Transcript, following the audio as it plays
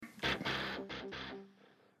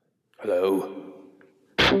Hello?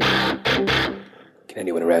 Can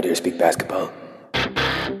anyone around here speak basketball?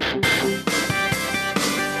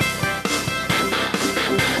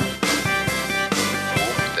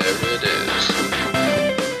 There it is.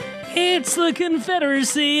 It's the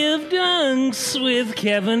Confederacy of Dunks with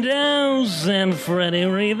Kevin Downs and Freddie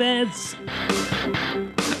Rivets.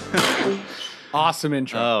 Awesome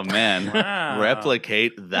intro. Oh, man.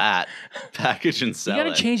 Replicate that. Package and sell You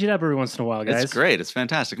gotta it. change it up every once in a while, guys. It's great. It's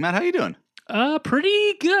fantastic. Matt, how you doing?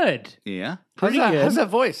 Pretty good. Yeah? Pretty good. How's that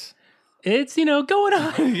voice? It's, going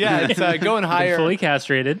on. Yeah, it's going higher. Fully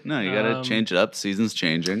castrated. No, you got to change it up. Season's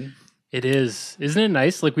changing. It is. Isn't it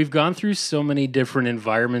nice? Like, we've gone through so many different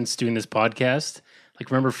environments doing this podcast.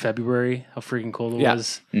 Like, remember February, how freaking cold it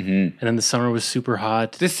was? Mm-hmm. And then the summer was super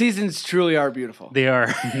hot. The seasons truly are beautiful. They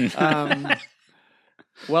are.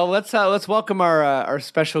 Well, let's welcome our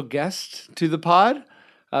special guest to the pod.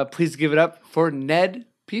 Please give it up for Ned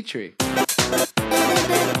Petrie.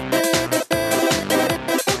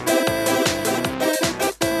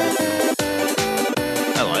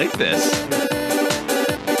 I like this. Is this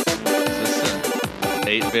an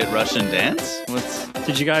 8-bit Russian dance?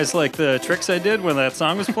 Did you guys like the tricks I did when that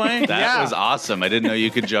song was playing? That was awesome. I didn't know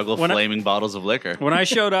you could juggle flaming bottles of liquor. When I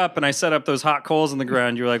showed up and I set up those hot coals in the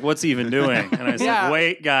ground, you were like, what's he even doing? And I said, Yeah.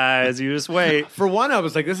 wait, guys, you just wait. For one, I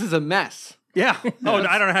was like, this is a mess. Yeah. Oh,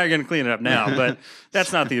 I don't know how you're going to clean it up now, but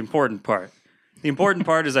that's not the important part. The important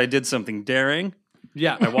part is I did something daring.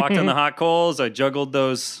 Yeah. I walked on the hot coals. I juggled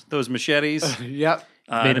those machetes. Yep.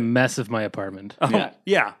 Made a mess of my apartment.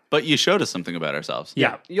 Yeah. But you showed us something about ourselves.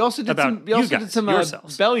 Yeah. You also did About some. You you also guys, did some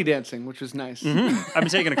yourselves. belly dancing, which was nice. I've been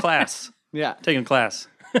taking a class. Yeah. Taking a class.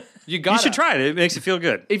 You got. You should try it. It makes you feel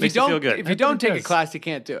good. If you makes don't, feel good. if you don't take a does. class, you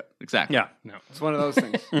can't do it. Exactly. Yeah. It's one of those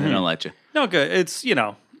things. They don't let you. No, good. It's,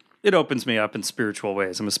 it opens me up in spiritual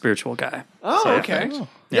ways. I'm a spiritual guy. Oh, So, okay. Yeah.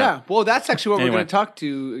 Yeah. Well, that's actually what we're Anyway. going to talk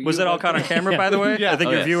to. Was you that all about. caught on camera, by the way? Yeah. I think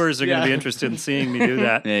Oh, your yes. viewers are going Yeah. to be interested in seeing me do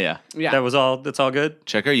that. Yeah. Yeah. That's all good?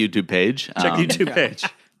 Check our YouTube page. Check the YouTube page.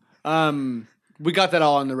 We got that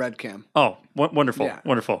all on the red cam. Oh, wonderful. Yeah.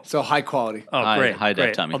 Wonderful. So high quality. Oh, High- great. high def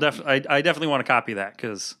great. tummy. I definitely want to copy that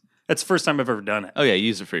because that's the first time I've ever done it. Oh, yeah.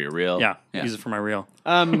 Use it for your reel. Yeah, use it for my reel.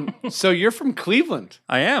 So you're from Cleveland,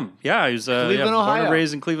 I am. Yeah, I was Cleveland, born Ohio. and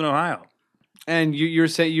raised in Cleveland, Ohio. and you're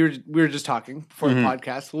saying we were just talking before the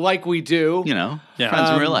podcast, like we do. You know, Yeah. friends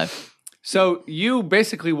in real life. So you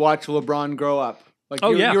basically watch LeBron grow up. Like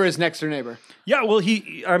Oh, yeah. you're his next door neighbor. Yeah, well,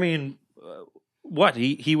 he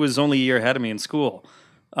was only a year ahead of me in school.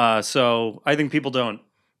 So I think people don't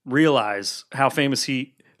realize how famous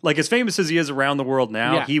as famous as he is around the world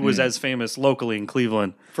now, Yeah. he was as famous locally in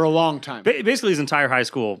Cleveland. For a long time. Basically his entire high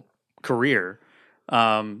school career.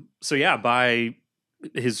 So yeah, by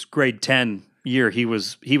his grade 10 year, he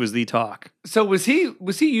was the talk. So was he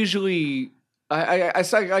usually? I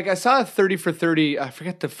saw a 30 for 30. I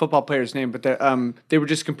forget the football player's name, but they were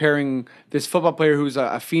just comparing this football player who's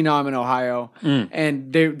a phenom in Ohio,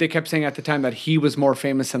 and they kept saying at the time that he was more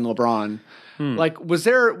famous than LeBron. Like, was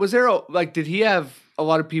there did he have a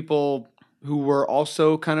lot of people who were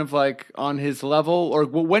also kind of like on his level, or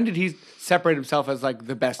when did he separate himself as like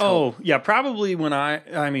the best? Oh, yeah, probably when I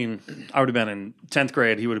would have been in 10th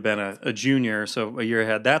grade. He would have been a junior, so a year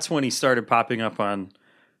ahead. That's when he started popping up on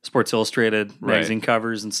Sports Illustrated magazine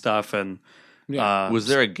covers and stuff. And Was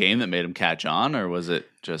there a game that made him catch on, or was it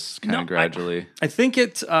just kind of gradually? I think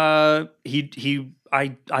it. I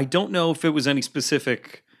don't know if it was any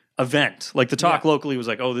specific event. Like the talk locally was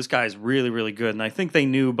like, "Oh, this guy's really, really good," and I think they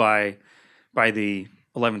knew by the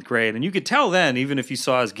 11th grade, and you could tell then, even if you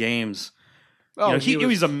saw his games. Oh, he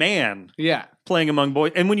was a man yeah. playing among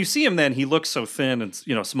boys, and when you see him, then he looks so thin and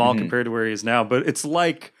small compared to where he is now. But it's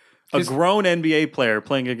like a grown NBA player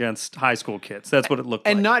playing against high school kids. That's what it looked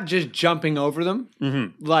And like. not just jumping over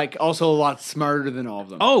them, like also a lot smarter than all of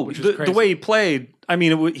them. Oh, which was the way he played. I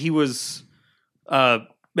mean, he was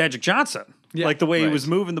Magic Johnson. Yeah, like the way he right. was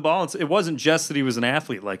moving the ball. It wasn't just that he was an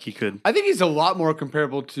athlete. Like he could. I think he's a lot more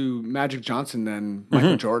comparable to Magic Johnson than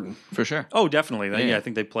Michael Jordan. For sure. Oh, definitely. Yeah. Yeah, I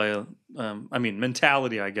think they play.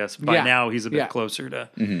 Mentality. I guess by Yeah. now he's a bit Yeah. closer to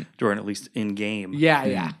Jordan, at least in game. Yeah,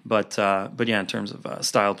 yeah. But yeah, in terms of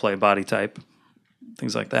style play, body type,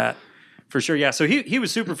 things like that, for sure. Yeah. So he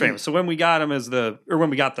was super famous. So when we got him when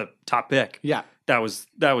we got the top pick, Yeah. that was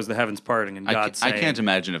the heavens parting and God I saying, can't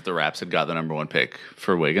imagine if the Raps had got the number 1 pick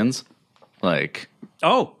for Wiggins. Like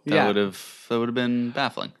 "Oh, that Yeah. would have been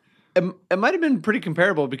baffling. It might have been pretty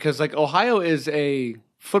comparable because like Ohio is a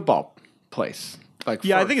football place. Like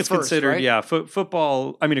yeah." I think it's first, considered right?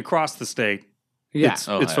 football. I mean, across the state, Yeah. it's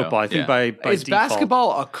Ohio, football. I think yeah. by Is default.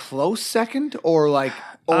 basketball a close second or like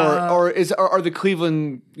or are the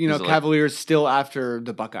Cleveland Is it like- Cavaliers still after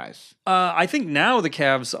the Buckeyes? I think now the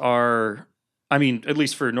Cavs are, I mean, at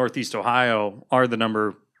least for Northeast Ohio, are the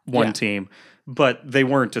number one Yeah. team, but they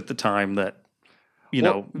weren't at the time that, we had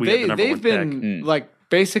the number they've one been pick. like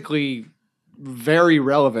basically very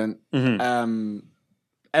relevant Mm-hmm.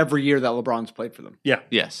 every year that LeBron's played for them. Yeah,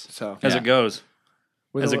 Yes. So as Yeah. it goes.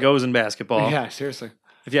 with As a- it goes in basketball. Yeah, seriously.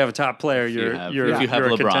 If you have a top player, If you're you you're have you're a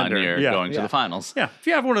LeBron, contender. you're yeah. going to Yeah. the finals. Yeah, if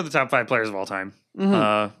you have one of the top 5 players of all time,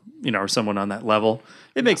 or someone on that level,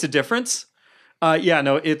 it makes a difference.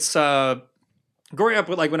 It's growing up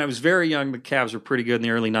with like when I was very young, the Cavs were pretty good in the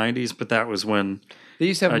early '90s, but that was when They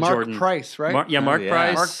used to have Mark Jordan. Price, right? Mark yeah.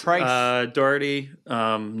 Price, Mark Price. Doherty,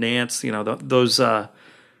 Nance, those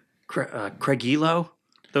Craig Elo.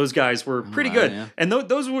 Those guys were pretty wow, good, yeah. and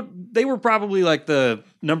they were probably like the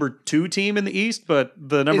number 2 team in the East, but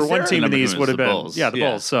the number Is 1 there- team in Number the two East is would have the been Bulls. the Yeah.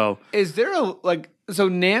 Bulls. So Is there so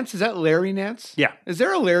Nance? Is that Larry Nance? yeah. Is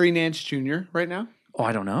there a Larry Nance Jr. right now? Oh,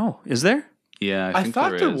 I don't know. Is there? Yeah, I think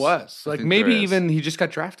thought there is. was. I Like think maybe there is. even he just got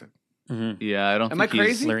drafted. Yeah, I don't. Am I think he's-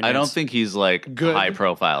 crazy? Larry I don't Nance. think he's like Good. high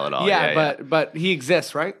profile at all. But he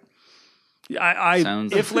exists, right?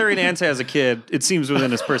 Sounds- If Larry Nance has a kid, it seems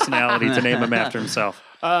within his personality to name him after himself.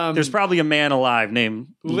 There's probably a man alive named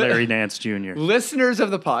Larry Nance Jr. Listeners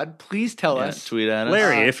of the pod, please tell Yeah, us. tweet at us.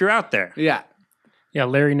 Larry, if you're out there, Yeah. Yeah,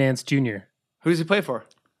 Larry Nance Jr. Who does he play for?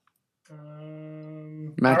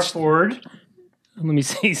 Power Match- forward. Let me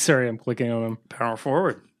see. Sorry, I'm clicking on him. power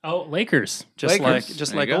forward, Oh, Lakers. just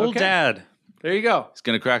Lakers. like There you go. old Okay. dad. There you go. He's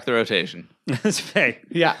gonna crack the rotation. Hey,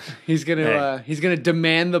 Yeah, he's gonna Hey. he's gonna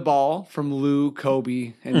demand the ball from Lou,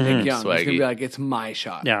 Kobe, and Nick Young. He's gonna Swaggy. be like, "It's my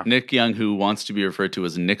shot." yeah, Nick Young, who wants to be referred to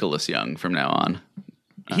as Nicholas Young from now on.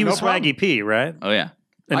 he was no problem. Swaggy P, right? Oh yeah,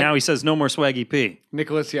 And now he says no more Swaggy P.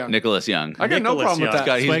 Nicholas Young. Nicholas Young. I got no Nicholas problem with Young.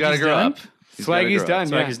 that. He's got to Swaggy's grow done? up. He's gotta Swaggy's grow up. done.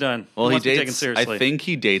 Yeah. Swaggy's done. Well, he wants to be taken dates. I seriously. think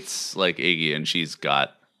he dates like Iggy, and she's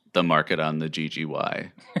got the market on the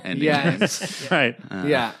GGY. And Yeah. right.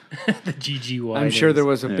 Yeah, The GGY. I'm sure there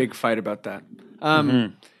was a big fight about that.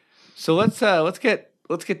 So let's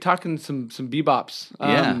get talking some bebops.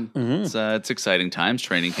 It's exciting times.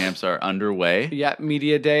 Training camps are underway. Yeah,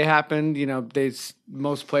 media day happened.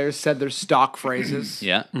 Most players said their stock phrases.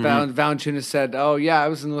 Yeah, Valanciunas said, "Oh yeah, I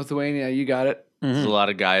was in Lithuania. You got it." there's a lot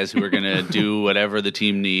of guys who are going to do whatever the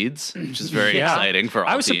team needs, which is very Yeah. exciting for all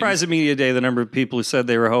I was teams. surprised at Media Day the number of people who said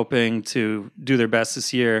they were hoping to do their best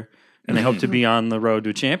this year and they hope to be on the road to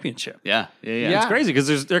a championship. Yeah. Yeah. It's crazy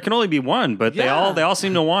because there can only be one, but Yeah. they all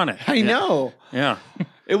seem to want it. I know. Yeah.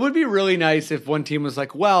 It would be really nice if one team was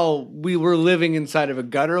like, "Well, we were living inside of a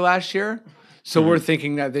gutter last year, so we're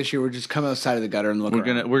thinking that this year we're just come outside of the gutter and look We're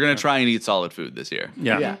around." gonna try and eat solid food this year.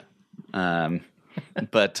 Yeah. Yeah.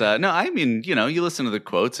 But no, I mean, you listen to the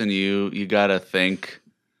quotes and you gotta think.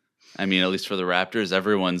 I mean, at least for the Raptors,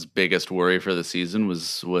 everyone's biggest worry for the season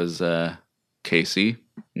was Casey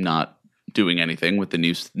not doing anything with the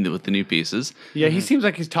new pieces. Yeah, he seems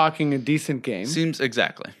like he's talking a decent game. Seems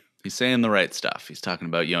exactly. He's saying the right stuff. He's talking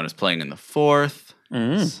about Jonas playing in the fourth.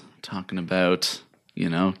 He's talking about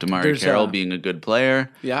DeMar There's, Carroll being a good player.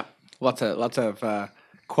 Yeah, lots of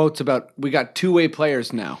quotes about we got two-way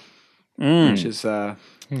players now, which is A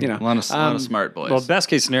lot of smart boys. Well, best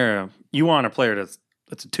case scenario, you want a player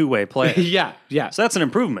that's a two-way player. yeah. So that's an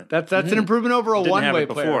improvement. That's an improvement over a Didn't have one-way it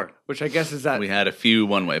player, before. which I guess is that. we had a few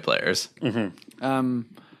one-way players.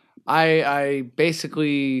 I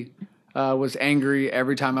basically was angry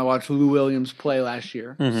every time I watched Lou Williams play last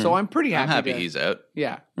year, so I'm pretty happy. I'm happy to- he's out.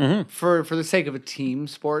 Yeah. For the sake of a team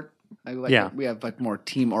sport, I like Yeah. that we have like more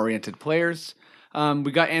team oriented players.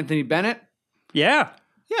 We got Anthony Bennett. Yeah.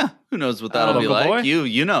 Yeah, who knows what that'll be local like? boy.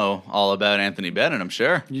 You know all about Anthony Bennett, I'm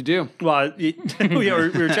sure. You do. Well, we were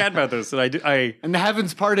chatting about this, and And the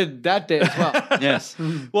heavens parted that day as well. Yes.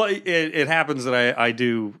 well, it happens that I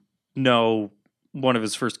do know one of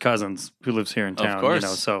his first cousins who lives here in town.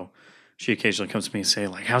 course. So she occasionally comes to me and say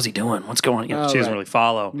like, "How's he doing? What's going on?" Oh, She doesn't right. really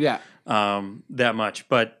follow Yeah. that much,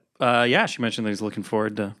 but yeah, she mentioned that he's looking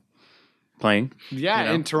forward to playing.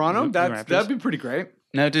 Yeah, in Toronto, the Raptors. that'd be pretty great.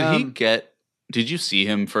 Now, did you see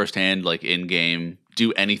him firsthand, like in game,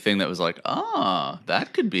 do anything that was like, that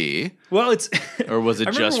could be? Well, it's Or was it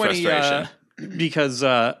I just remember when frustration? because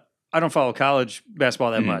I don't follow college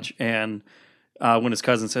basketball that much, and when his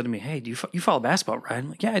cousin said to me, "Hey, do you follow basketball, right?" I'm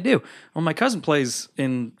like, "Yeah, I do." Well, my cousin plays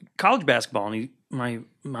in college basketball, and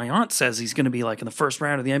my aunt says he's going to be like in the first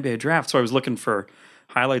round of the NBA draft. So I was looking for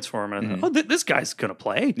highlights for him, and I thought, this guy's going to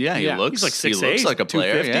play. Yeah, he Yeah. looks He's like 6'8", he looks like a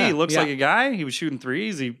player. 250. Yeah. He looks Yeah. like a guy. He was shooting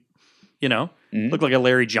threes. He, looked like a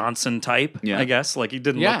Larry Johnson type. Yeah. I guess like he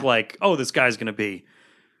didn't Yeah. look like, oh, this guy's going to be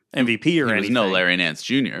MVP or He was anything. no Larry Nance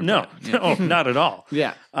Jr. No, no, not at all.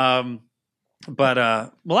 Yeah. But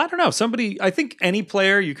well, I don't know. I think any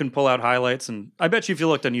player you can pull out highlights, and I bet you if you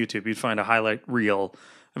looked on YouTube, you'd find a highlight reel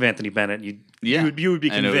of Anthony Bennett. You would be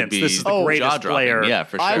And it would convinced be this is the greatest jaw-dropping. player. Yeah,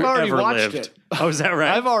 for sure. I've already ever watched lived. it. Oh, is that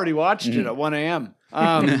right? I've already watched it at 1 a.m.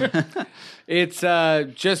 It's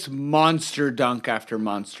just monster dunk after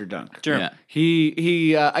monster dunk. Sure.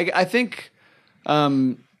 Yeah. I think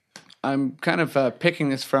I'm kind of picking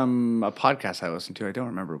this from a podcast I listened to. I don't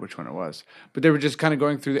remember which one it was, but they were just kind of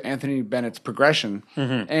going through the Anthony Bennett's progression,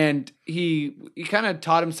 and he kind of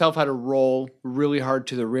taught himself how to roll really hard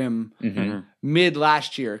to the rim mid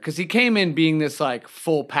last year because he came in being this like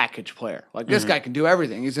full package player. Like this guy can do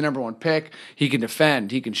everything. He's the number one pick. He can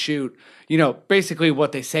defend. He can shoot. You know, basically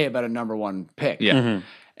what they say about a number one pick. Yeah.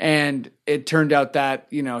 And it turned out that,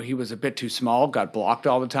 you know, he was a bit too small, got blocked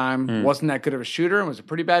all the time, wasn't that good of a shooter, and was a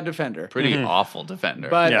pretty bad defender. Pretty awful defender.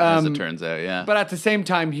 But, as it turns out, yeah. But at the same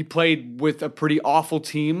time, he played with a pretty awful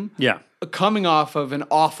team. Yeah. Coming off of an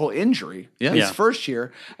awful injury Yeah. his Yeah. first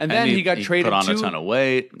year. And then he got traded put on to a ton of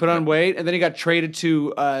weight. put on weight, and then he got traded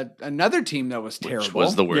to another team that was terrible. Which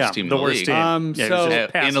was the worst team in the worst league. team. Um, Yeah, he so- was just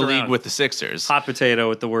In passed the league around. with the Sixers. hot potato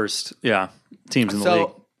with the worst teams in the league.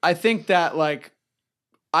 So I think that like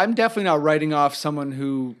I'm definitely not writing off someone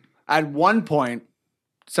who at one point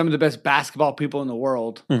some of the best basketball people in the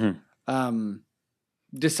world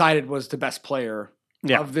decided was the best player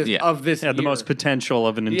of this Had the year. most potential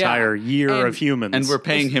of an entire year And- of humans. And we're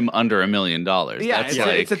paying him under $1 million. Yeah, That's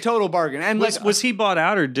it's a total bargain. And was he bought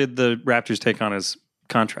out or did the Raptors take on his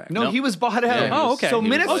contract? no, Nope. he was bought out. Yeah, he was- okay. So he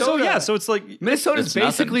was Minnesota, bought Oh, so it's like Minnesota's It's nothing.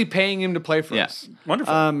 basically paying him to play for Yeah. us.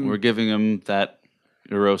 wonderful. we're giving him that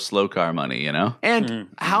Euro slow car money, you know? And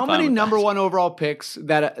how I'm fine many with number that. one overall picks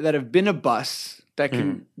that have been a bust that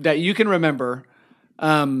can that you can remember,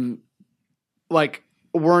 like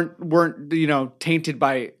weren't you know tainted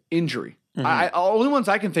by injury? Only ones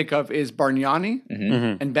I can think of is Bargnani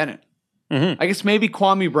and Bennett. I guess maybe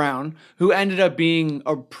Kwame Brown, who ended up being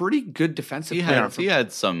a pretty good defensive player. He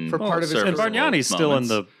had some for part of his and serviceable Bargnani's still in moments.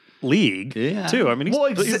 the league Yeah. too. I mean,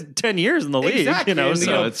 he's 10 years in the league. Exactly, You know, and, so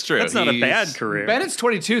you know, it's true. That's not a He's- bad career. Bennett's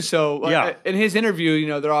 22, so Yeah. in his interview, you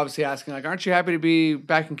know, they're obviously asking like, "Aren't you happy to be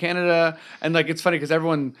back in Canada?" And like, it's funny because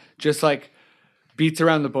everyone just like beats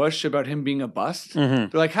around the bush about him being a bust. They're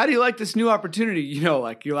like, "How do you like this new opportunity?" You know,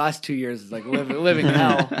 like your last 2 years is like living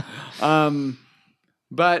hell.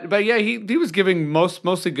 But yeah, he was giving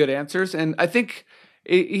mostly good answers, and I think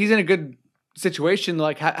he's in a good situation,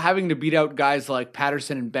 like having to beat out guys like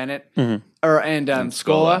Patterson and Bennett and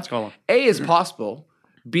Scola. Scola. A is possible.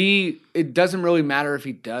 B, it doesn't really matter if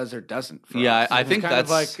he does or doesn't. For Yeah, us. I It's think kind of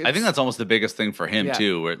that's like, I think that's almost the biggest thing for him Yeah.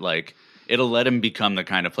 too, where like it'll let him become the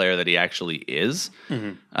kind of player that he actually is.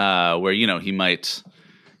 Where you know he might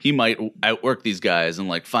outwork these guys and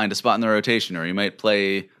like find a spot in the rotation, or he might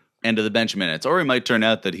play end of the bench minutes, or he might turn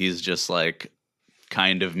out that he's just like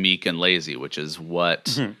kind of meek and lazy, which is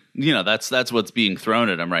what you know. That's what's being thrown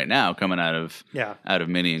at him right now, coming out of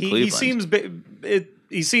Minnie and Cleveland.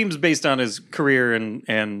 He seems based on his career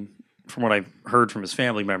and from what I've heard from his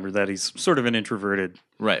family member that he's sort of an introverted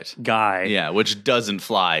Right. guy. Yeah, which doesn't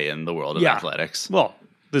fly in the world of Yeah. athletics. Well,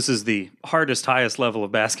 this is the highest level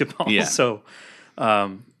of basketball. Yeah. So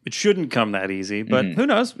it shouldn't come that easy. But who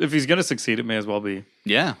knows? If he's going to succeed, it may as well be.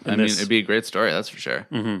 Yeah, I mean, this- it'd be a great story, that's for sure.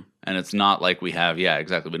 And it's not like we have, yeah,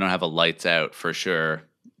 exactly. We don't have a lights out for sure.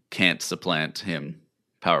 Can't supplant him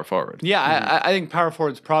power forward. yeah, I think power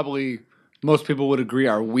forward's probably most people would agree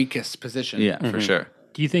our weakest position. Yeah, for sure.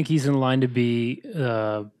 Do you think he's in line to be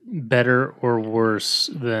better or worse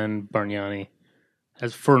than Bargnani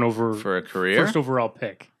as for For a career. first overall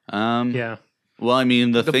pick? Yeah. Well, I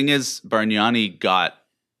mean, the thing is, Bargnani got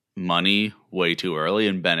money way too early,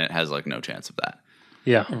 and Bennett has like no chance of that.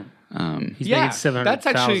 Yeah. He's Yeah, making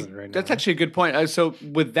 700,000 right now. that's actually a good point. So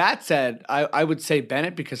with that said, I would say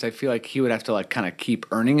Bennett because I feel like he would have to like kind of keep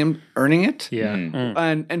earning it. Yeah.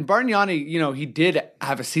 And Bargnani, you know, he did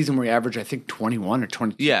have a season where he averaged I think 21 or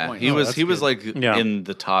 22 Yeah, points. he was that's he was good. like Yeah. in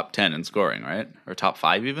the top 10 in scoring, right? Or top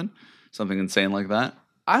 5 even? Something insane like that.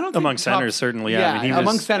 I don't think Among top- centers, certainly. Yeah. I mean, he among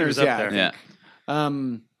was, centers, he was up yeah. there. Yeah.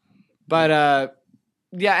 But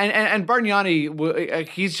yeah, and Bargnani,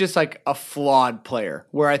 he's just like a flawed player.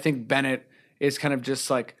 Where I think Bennett is kind of just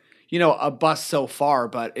like a bust so far.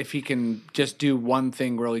 But if he can just do one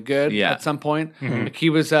thing really good Yeah. at some point, like he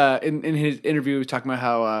was in his interview, he was talking about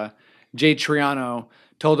how Jay Triano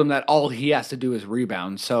told him that all he has to do is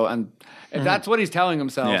rebound. So if that's what he's telling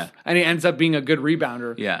himself, Yeah. and he ends up being a good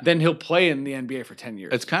rebounder, Yeah. then he'll play in the NBA for 10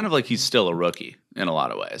 years. It's kind of like he's still a rookie in a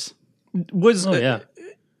lot of ways. Was Oh, yeah.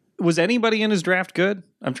 was anybody in his draft good?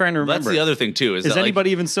 I'm trying to remember. That's the other thing too. Is Is that,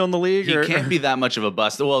 anybody even still in the league? He can't be that much of a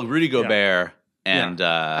bust. Well, Rudy Gobert and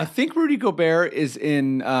I think Rudy Gobert is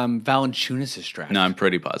in Valanciunas' draft. no, I'm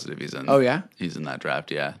pretty positive he's in. Oh, yeah? He's in that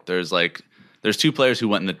draft. Yeah, there's 2 players who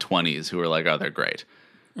went in the 20s who were like, oh, they're great.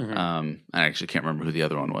 I actually can't remember who the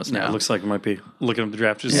other one was Yeah, now. it looks like it might be looking up the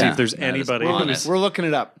draft just to see Yeah. if there's That is anybody. honest. We're looking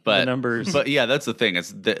it up. but numbers. But yeah, that's the thing.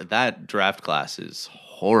 It's that draft class is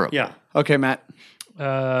horrible. Yeah. Okay, Matt.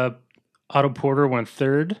 Otto Porter went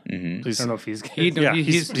third. Mm-hmm. I don't know if he's Yeah,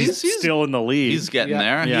 he's still in the league. He's getting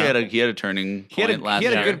Yeah. there. Yeah. He had a turning He point last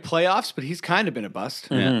had year. a good playoffs, but he's kind of been a bust.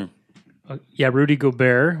 Yeah. Yeah, Rudy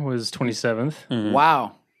Gobert was 27th.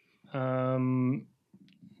 Wow.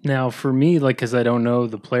 Now, for me, like, because I don't know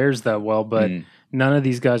the players that well, but none of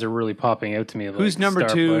these guys are really popping out to me. Like Who's number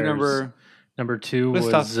star 2? players. Number 2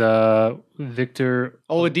 List was Victor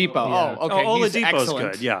Oladipo. Yeah. Oh, okay. He's Oladipo's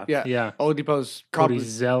excellent. good, yeah. Yeah. Yeah. Oladipo's Cody probably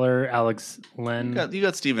Zeller, Alex Len. You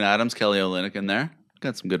got Steven Adams, Kelly Olynyk in there.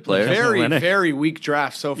 Got some good players. very, Olynyk. very weak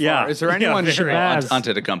draft so far. Yeah. Is there Yeah, anyone? very. Shabazz.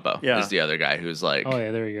 Antetokounmpo Yeah. is the other guy who's like Oh, yeah,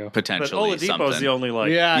 there you go. But potentially Oladipo's something. the only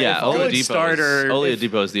like. Yeah. yeah, if Oladipo starter-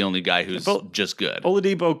 Oladipo is the only guy who's If just good.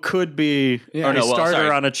 Oladipo could be Yeah. a Oh, no, well, starter sorry.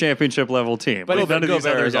 on a championship level team, But but if none of these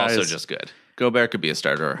Gobert other is guys. also just good. Gobert could be a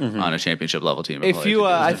starter on a championship level team. If you,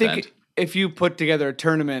 I think, defend. if you put together a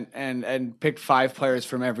tournament and picked 5 players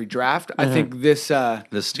from every draft, I think this team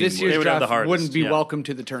this would. year's They would have draft the hardest, wouldn't be yeah. welcome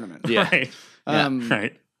to the tournament. yeah, right,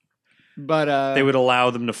 right. But They would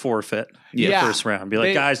allow them to forfeit the Yeah. first round. Be like,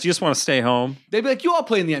 They- guys, do you just want to stay home? they'd be like, "You all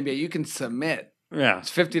play in the NBA. You can submit. Yeah,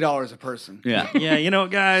 It's $50 a person. yeah. yeah. You know,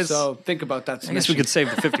 guys. So think about that. I guess we could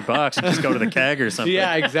save the $50 and just go to the keg or something.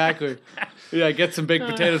 Yeah, exactly. Yeah, get some baked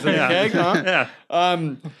potatoes in Yeah. the keg, huh?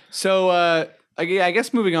 Yeah. So I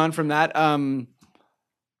guess moving on from that,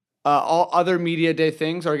 all other media day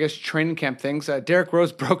things, or I guess training camp things. Derrick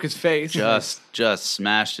Rose broke his face. Just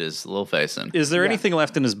smashed his little face in. Is there anything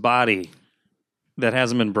left in his body that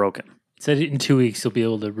hasn't been broken? Said in 2 weeks he'll be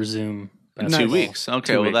able to resume. In basketball. 2 weeks.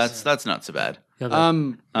 Okay, 2 well weeks. that's not so bad. Yeah,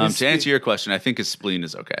 that- To answer your question, I think his spleen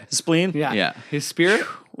is okay. His spleen? Yeah. Yeah. His spirit.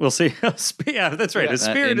 We'll see. Yeah, that's right. His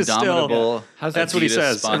That spirit is still. indomitable That's what he Adidas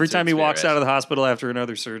says every time he sponsored walks spirit. out of the hospital after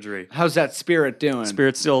another surgery. How's that spirit doing?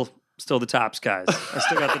 Spirit's still the tops, guys. I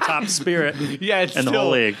still got the top spirit Yeah, it's in the still,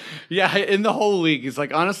 whole league. Yeah, in the whole league. He's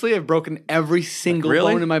like, honestly, I've broken every single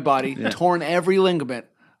really? bone in my body, torn every ligament,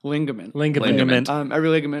 ligament. every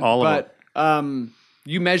ligament. All of but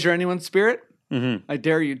you measure anyone's spirit? I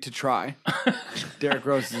dare you to try. Derrick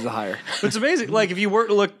Rose is a higher. It's amazing. Like if you were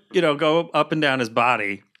to look, go up and down his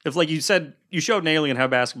body. If like you said, you showed an alien how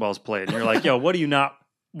basketball is played, and you're like, yo, what do you not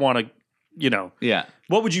want to, Yeah.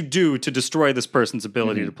 what would you do to destroy this person's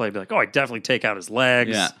ability to play? Be like, oh, I definitely take out his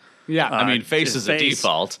legs. Yeah. Yeah, I mean, face his is a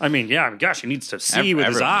default. I mean, yeah, gosh, he needs to see with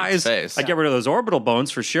his Everyone needs eyes. face. I get rid of those orbital bones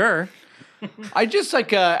for sure. I just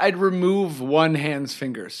I'd remove one hand's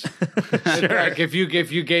fingers. Like if you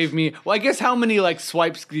gave me, well, I guess how many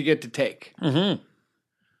swipes do you get to take?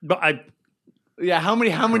 But Yeah, how many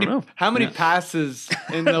passes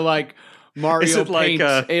in the Mario Is it like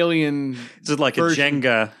Paint alien? is it like version. a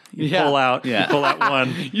Jenga? You Yeah. pull out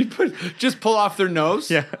one. You just pull off their nose.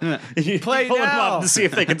 Yeah. You Play pull them now. up to see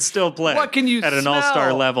if they can still play. What can you at an smell?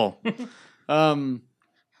 all-star level?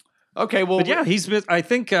 Okay. Well, But yeah, I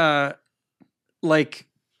think I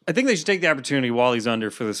think they should take the opportunity while he's under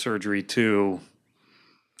for the surgery to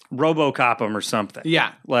RoboCop him or something.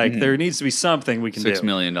 Yeah. Like there needs to be something we can $6 do.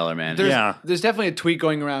 million man. There's definitely a tweet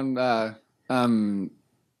going around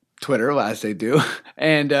Twitter, as they do,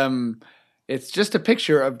 and it's just a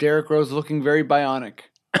picture of Derrick Rose looking very bionic.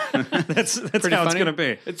 That's Pretty how it's funny. going to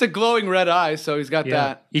be. It's a glowing red eye, so he's got Yeah.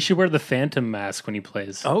 that. He should wear the Phantom mask when he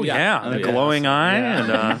plays. Oh yeah, the yeah. glowing eye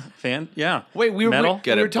and fan. Yeah. Wait, we Metal? were,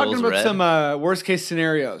 Get we it, were talking Bulls about red. some worst case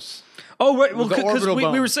scenarios. Oh, right. Well, The because orbital we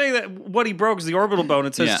bone. were saying that what he broke is the orbital bone.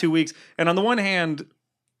 It says Yeah. 2 weeks, and on the one hand,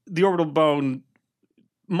 the orbital bone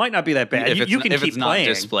might not be that bad. If You can if keep it's not playing.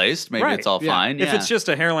 displaced, maybe Right. it's all Yeah. fine. If Yeah. it's just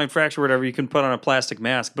a hairline fracture or whatever, you can put on a plastic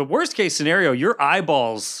mask. But worst case scenario, your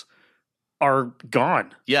eyeballs are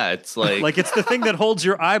gone. yeah, it's like Like it's the thing that holds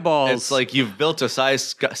your eyeballs. it's like you've built a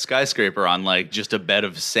skyscraper on just a bed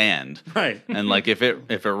of sand, right. and if it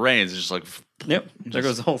rains, it's just Yep. There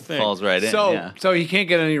goes the whole thing. falls right in. So Yeah. so he can't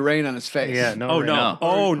get any rain on his face. Yeah, no. Oh rain. no! No.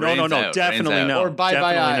 Oh no! No! Rain's No! out. Definitely Rain's out. no. Or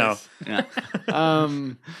bye-bye Definitely eyes. Yeah.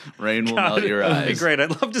 Rain will melt your That'd be eyes. great.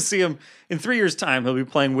 I'd love to see him in 3 years' time. He'll be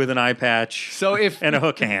playing with an eye patch So if and a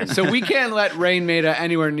hook hand. so, we can't let Rain Maida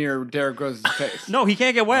anywhere near Derrick Rose's face. no, he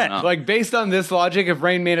can't get wet. no. Like based on this logic, if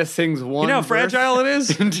Rain Maida sings one, You know how verse fragile it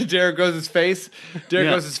is. into Derrick Rose's face, Derrick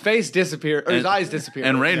Yeah. Rose's face disappear, or his eyes disappear.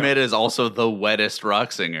 And Rain Maida is also the wettest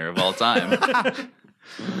rock singer of all time.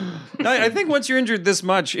 I think once you're injured this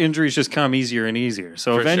much, injuries just come easier and easier.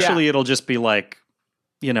 So For eventually sure. it'll just be like,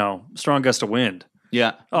 strong gust of wind.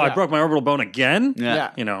 yeah. Oh, I Yeah. broke my orbital bone again?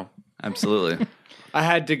 Yeah. Yeah. Absolutely. I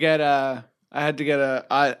had to get a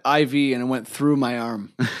IV, and it went through my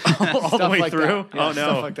arm. All the Stuff way like through? that. Yeah, Oh, no.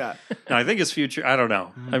 stuff like that. No, I think his future, I don't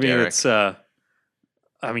know. I mean, Derek. it's,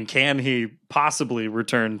 can he possibly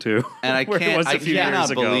return to And I where he can't. was I a few years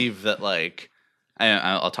cannot ago? believe that. Like,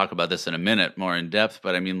 I'll talk about this in a minute more in depth.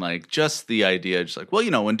 But I mean, like, just the idea, just like,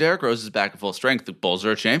 well, when Derrick Rose is back at full strength, the Bulls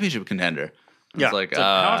are a championship contender. It's Yeah. like, how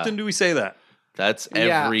often do we say that? that's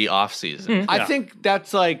Yeah. every offseason. I Yeah. think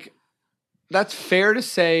that's fair to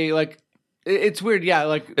say. Like, it's weird. Yeah,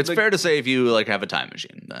 like It's like, fair to say if you like have a time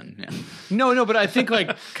machine, then yeah. No, but I think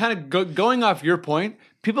like kind of going off your point,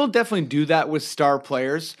 people definitely do that with star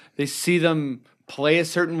players. They see them play a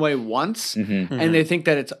certain way once, and they think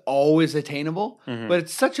that it's always attainable. But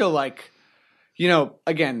it's such a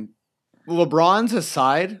again, LeBron's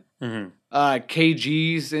aside,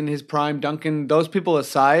 KG's in his prime, Duncan, those people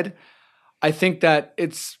aside, I think that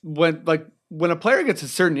it's when a player gets a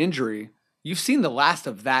certain injury, you've seen the last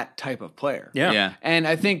of that type of player. Yeah. Yeah. And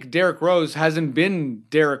I think Derrick Rose hasn't been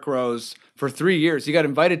Derrick Rose for 3 years. He got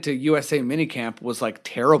invited to USA minicamp, was like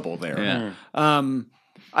terrible there. Yeah.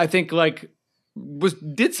 I think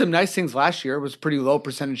did some nice things last year, was pretty low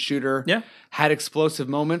percentage shooter. Yeah. Had explosive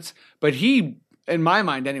moments, but he, in my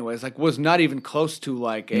mind anyways, was not even close to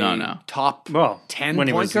like a No. top Well, 10 when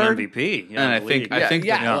he point was guard. an MVP. And I think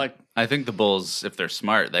Yeah, I think the Bulls, if they're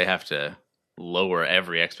smart, they have to lower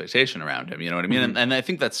every expectation around him. You know what I mean? And I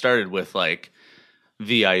think that started with like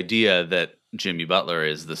the idea that Jimmy Butler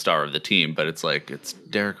is the star of the team, but it's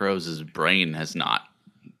Derrick Rose's brain has not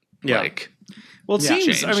Well, it seems,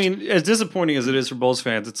 changed. I mean, as disappointing as it is for Bulls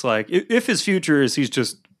fans, it's like if his future is he's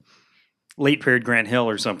just late period Grant Hill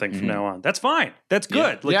or something from now on, that's fine. That's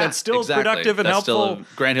good. Yeah, That's still exactly. productive and That's helpful. still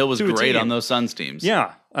Grant Hill was to a great team. on those Suns teams.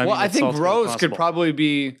 Yeah. I it's think ultimately Rose could possible. probably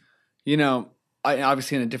be,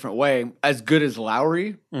 obviously in a different way, as good as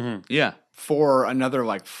Lowry Yeah. for another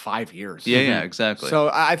 5 years. Yeah, exactly. So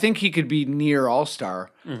I think he could be near All Star.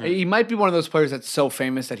 He might be one of those players that's so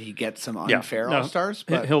famous that he gets some unfair No, All Stars.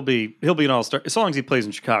 But He'll be an all star as long as he plays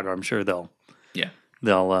in Chicago. I'm sure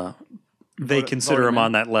yeah. they consider vote him him in.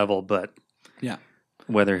 on that level, but yeah.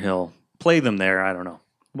 whether he'll play them there, I don't know.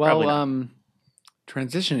 Well, Probably not.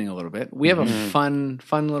 transitioning a little bit, we have a fun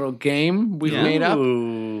little game we've Yeah. made up.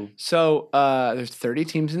 Ooh. So there's 30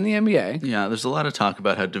 teams in the NBA. Yeah, there's a lot of talk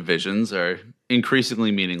about how divisions are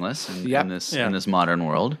increasingly meaningless Yep. in this modern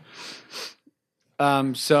world.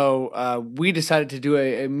 So we decided to do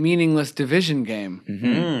a meaningless division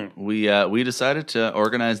game. We decided to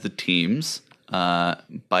organize the teams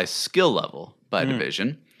by skill level by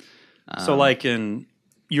division. So like in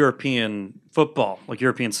European football, like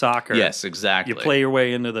European soccer. Yes, exactly. You play your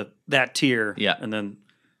way into that tier. Yeah. And then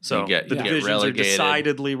so You get the divisions relegated. are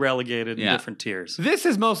decidedly relegated Yeah. in different tiers. This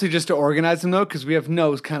is mostly just to organize them though, because we have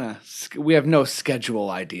no schedule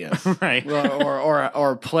ideas, Right.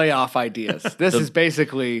 or playoff ideas. This is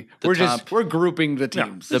basically we're grouping the No,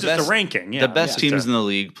 teams. it's just a ranking. Yeah. The best Yeah. teams in the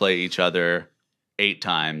league play each other 8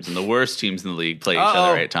 times, and the worst teams in the league play each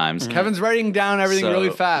other 8 times. Kevin's writing down everything So,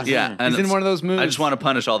 really fast. Yeah, he's in one of those moods. I just want to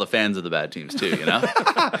punish all the fans of the bad teams too. You know,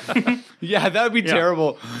 Yeah, that would be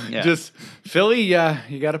terrible. Yeah. Just Philly,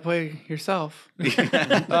 you got to play yourself.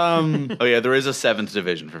 oh yeah, there is a 7th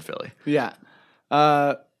division for Philly. Yeah.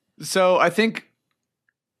 So I think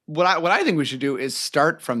what I think we should do is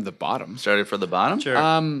start from the bottom. Started from the bottom.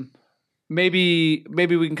 Sure. Maybe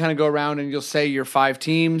we can kind of go around and you'll say your 5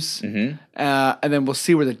 teams, and then we'll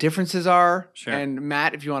see where the differences are. Sure. And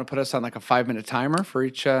Matt, if you want to put us on like a 5-minute timer for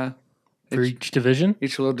each For each division?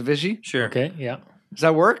 little division, Sure. Okay, yeah. does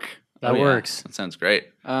that work? That Oh, yeah. works. That sounds great.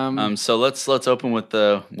 So let's open with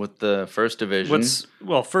the first division.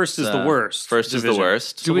 First is the worst. First is the division.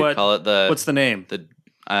 worst. So what- Call it What's the name?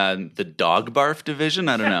 the dog barf division?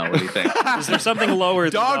 I don't know. What do you think? Is there something lower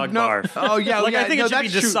than dog no. barf? Oh yeah, Like yeah. I think no, it should be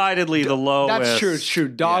that's true. decidedly the lowest. That's true. It's true.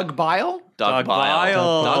 Dog bile. Dog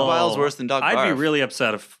bile. Dog bile's worse than dog I'd barf. be really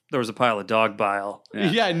upset if there was a pile of dog bile.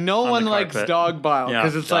 Yeah, no one likes carpet. dog bile Yeah.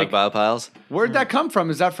 because it's Dog like, bile piles. where'd that come from?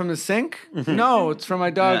 Is that from the sink? No, it's from my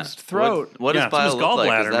dog's Yeah. throat. What Yeah, does it's from his bile look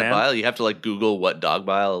like? Is gallbladder, that man. bile? You have to like Google what dog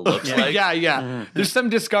bile looks like. Yeah. There's some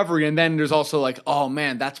discovery, and then there's also like, oh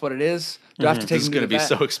man, that's what it is. Do I have to take This is him to going to the be vet?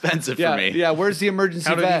 so expensive Yeah, for me. yeah. Where's the emergency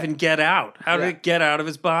How did it vet? even get out? How did Yeah. it get out of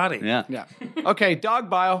his body? Yeah. Yeah. Okay, dog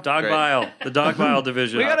bile. Dog Great. bile. The dog bile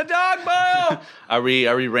division. We got a dog bile. Are we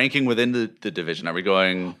ranking within the division? Are we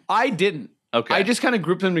going? I didn't. Okay. I just kind of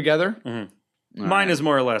grouped them together. Mine is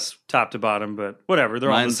more or less top to bottom, but whatever. They're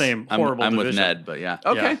all the Mine's- same horrible I'm with division. Ned, but yeah.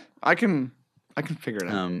 Okay, Yeah. I can figure it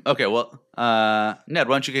out. Okay. Well, Ned,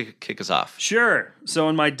 why don't you kick us off? Sure. So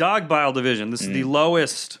in my dog bile division, this is the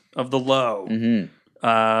lowest of the low.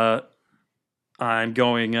 I'm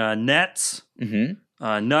going Nets,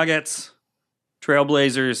 Nuggets,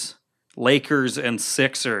 Trailblazers, Lakers, and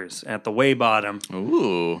Sixers at the way bottom,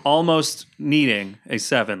 Ooh, almost needing a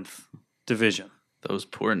seventh division. those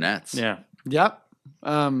poor Nets. Yeah. Yep.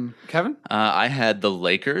 Kevin. I had the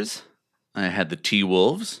Lakers. I had the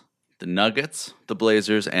T-Wolves, the Nuggets, the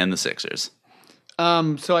Blazers, and the Sixers.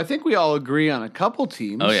 So I think we all agree on a couple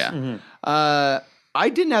teams. Oh yeah. I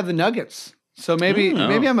didn't have the Nuggets, so maybe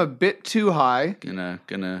I'm a bit too high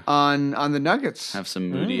Gonna on the Nuggets. have some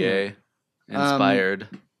Moutier inspired.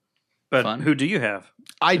 But Fun. who do you have?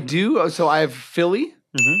 I do. So I have Philly,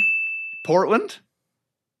 Portland.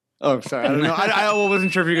 Oh, sorry. I don't know. I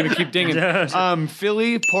wasn't sure if you're going to keep dinging.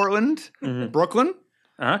 Philly, Portland, Brooklyn,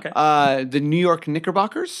 Okay. the New York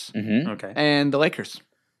Knickerbockers, Okay. and the Lakers.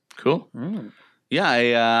 Cool.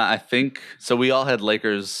 Yeah, I think so. We all had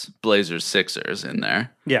Lakers, Blazers, Sixers in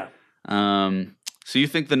there. Yeah. So you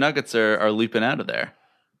think the Nuggets are leaping out of there?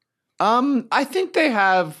 I think they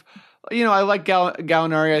have. You know, I like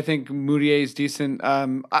Gallinari. I think Moutier is decent.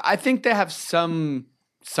 I think they have some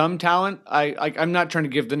talent. I'm not trying to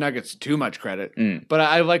give the Nuggets too much credit, but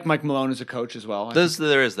I like Mike Malone as a coach as well.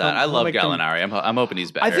 There is that. I He'll love make them- Gallinari. I'm hoping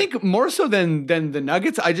he's better. I think more so than the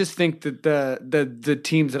Nuggets. I just think that the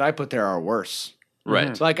teams that I put there are worse.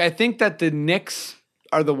 right. Like I think that the Knicks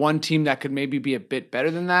are the one team that could maybe be a bit better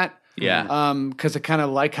than that. Yeah. Because I kind of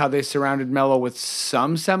like how they surrounded Melo with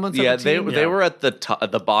some semblance. Yeah, of a team. they were at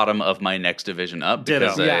the bottom of my next division up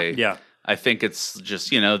because Ditto. they, Yeah. I think it's just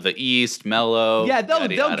the East, Mellow. Yeah,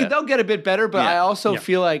 they'll get a bit better, but Yeah. I also Yeah.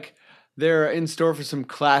 feel like they're in store for some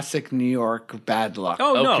classic New York bad luck.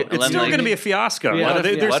 Oh no, Okay, it's then, still like- going to be a fiasco. Yeah. Like,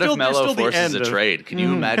 they're What still, if they're Mello still the forces end a of- trade? Can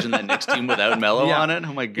you imagine that Knicks team without Mello Yeah. on it?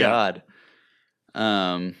 Oh my god.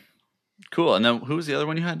 Cool. And then who was the other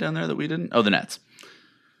one you had down there that we didn't? Oh, the Nets.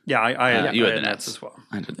 Yeah, I had, you I had the had Nets as well.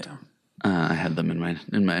 I did. I had them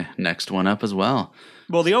in my next one up as well.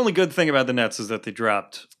 Well, the only good thing about the Nets is that they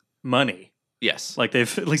dropped money. Yes. Like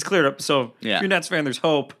they've at least cleared up. So Yeah. if you're a Nets fan, there's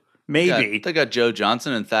hope. Maybe. They got Joe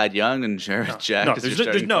Johnson and Thad Young and Jared Jack. No, as your there's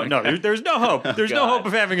starting no, point no, guard. there's no hope. There's no God. hope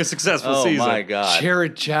of having a successful Oh season. my god.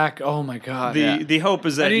 Jared Jack. Oh my god. The hope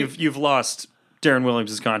is that And he- you've lost Darren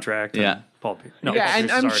Williams' contract. and Yeah. Paul Pierce. No, yeah, Paul and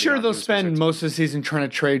Pierce is I'm already sure on they'll the spend Wizards. most of the season trying to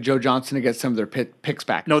trade Joe Johnson to get some of their picks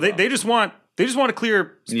back. No, they just want to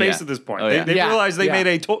clear space Yeah. at this point. Oh, yeah. They Yeah, realize they yeah. made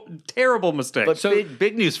a terrible mistake. But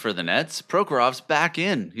big news for the Nets. Prokhorov's back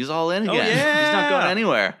in. He's all in again. yeah. He's not going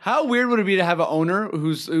anywhere. How weird would it be to have an owner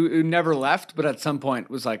who never left, but at some point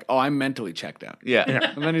was like, "Oh, I'm mentally checked out," Yeah.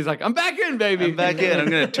 and then he's like, "I'm back in, baby. I'm back in. I'm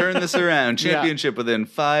going to turn this around. Championship within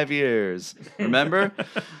 5 years. Remember?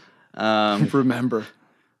 Remember,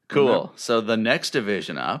 Cool. So the next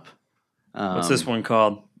division up. What's this one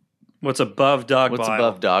called? What's above dog What's bile?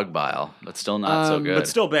 above dog bile, but still not so good. But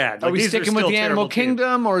still bad. are Like, we these sticking with still the Animal terrible teams.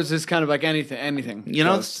 Kingdom, or is this kind of like anything? You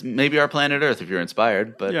know, goes? it's maybe our planet Earth if you're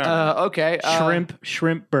inspired, but Yeah. Okay.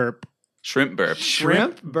 Shrimp burp. shrimp burp.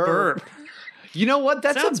 Shrimp burp. You know what?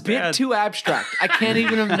 That's Sounds a bit bad. too abstract. I can't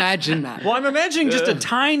even imagine that. Well, I'm imagining just a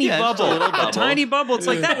tiny yeah, just a bubble. little bubble. tiny bubble. It's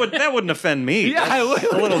like that wouldn't offend me. Yeah, I would.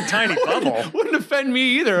 a little tiny bubble. Wouldn't offend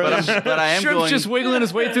me either. But I am Shrimp's going. just wiggling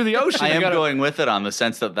his way through the ocean. I You am gotta- going with it on the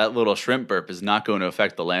sense that little shrimp burp is not going to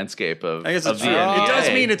affect the landscape of, I guess of it's the true. NBA. It does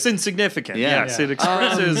mean it's insignificant. Yeah. Yes, it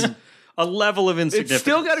expresses a level of It's insignificance.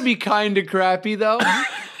 still got to be kind of crappy though.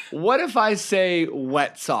 What if I say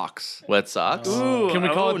wet socks? Wet socks. Can we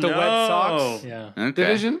call it the wet socks Yeah. Okay.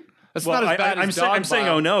 division? That's Well, not as bad as I'm saying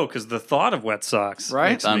dog oh no because the thought of wet socks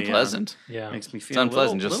Right? It's unpleasant. Yeah. makes me It's feel a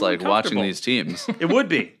unpleasant, little, just little like watching uncomfortable. these teams. It would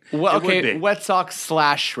be. Well, It would okay, be. wet socks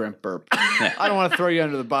 / shrimp burp. I don't want to throw you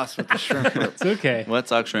under the bus with the shrimp burp. It's okay. Wet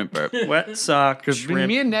sock shrimp burp. Wet sock. Because shrimp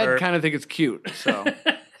me and Ned burp. kind of think it's cute. So,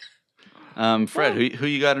 Fred, who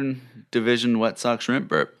you got in division wet sock shrimp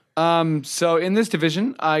burp? so in this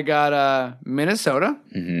division, I got Minnesota,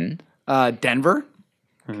 Denver,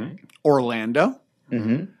 Orlando,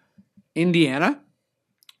 Indiana,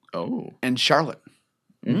 and Charlotte.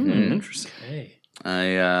 Interesting. Hey.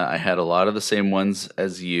 I had a lot of the same ones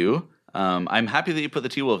as you. I'm happy that you put the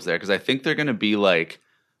T-Wolves there because I think they're going to be like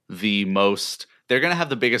they're going to have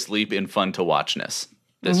the biggest leap in fun to watchness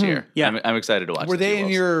this year. Yeah. I'm excited to watch. Were the they in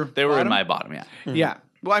T-Wolves. your They were in bottom? my bottom, yeah. Yeah.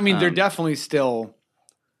 Well, I mean, they're definitely still.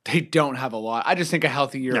 They don't have a lot. I just think a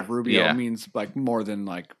healthy year of Rubio Yeah. means like more than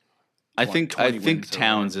like. I What, think 20 wins or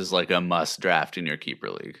Towns is like a must draft in your keeper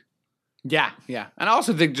league. Yeah, and I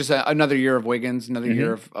also think just another year of Wiggins, another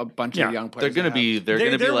year of a bunch of young players. They're going to be They're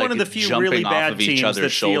like one of the few jumping really off bad of each teams other's that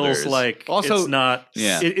shoulders. feels like Also- it's not.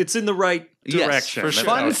 Yeah. It's in the right Yes, direction. for That's sure.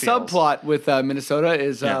 how fun it feels. subplot with Minnesota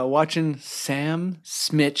is Yeah. watching Sam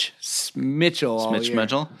Mitchell all Mitch year.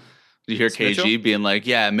 Mitchell. You hear KG Mitchell? being like,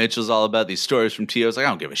 "Yeah, Mitchell's all about these stories from T.O." It's like, I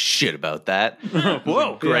don't give a shit about that.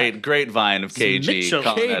 Whoa. Great vine of KG Mitchell.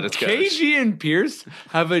 calling out his coach. KG and Pierce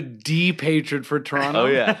have a deep hatred for Toronto. Oh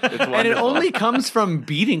yeah, it's and it wonderful. only comes from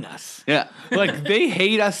beating us. yeah. Like they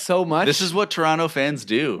hate us so much. This is what Toronto fans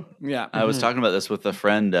do. yeah. I was talking about this with a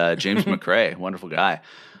friend, James McRae, wonderful guy.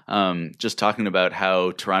 Just talking about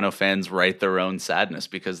how Toronto fans write their own sadness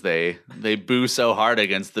because they boo so hard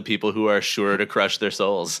against the people who are sure to crush their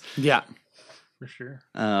souls. Yeah. For sure.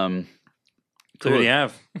 So who do you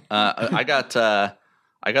have? I got the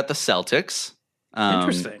Celtics.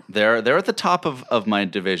 Interesting. They're at the top of my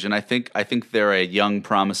division. I think they're a young,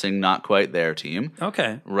 promising, not quite there team.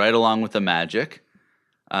 Okay. Right along with the Magic.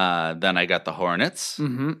 Then I got the Hornets.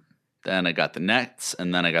 Mm-hmm. Then I got the Nets,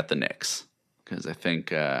 and then I got the Knicks because I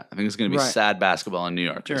think it's going to be Right. sad basketball in New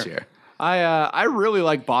York this Sure. year. I really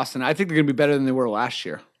like Boston. I think they're going to be better than they were last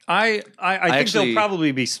year. I think actually- they'll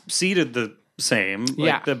probably be seated the same.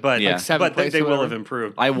 Yeah. But Yeah. Like seventh but they, place they or will whatever. have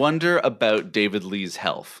improved. I wonder about David Lee's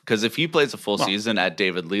health because if he plays a full season at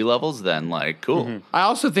David Lee levels, then like cool. I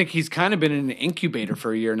also think he's kind of been in an incubator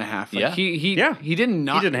for a year and a half. Like Yeah. he Yeah. he didn't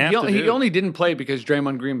not He didn't have to he do. only didn't play because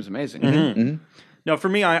Draymond Green was amazing. No, for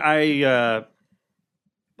me, I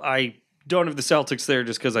don't have the Celtics there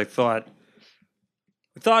just because I thought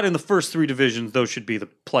in the first three divisions those should be the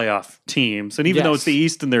playoff teams, and even though it's the Yes.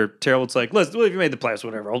 East and they're terrible, it's like, if you made the playoffs,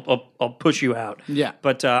 whatever, I'll push you out. Yeah.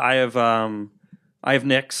 But I have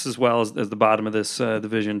Knicks as well as the bottom of this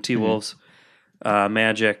division. T-Wolves,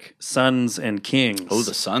 Magic, Suns, and Kings. Oh,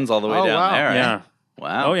 the Suns all the way Oh, down wow. there. eh? yeah.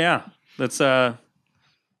 Wow. Oh yeah. That's You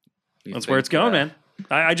where it's think, going, man.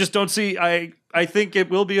 I just don't see. I think it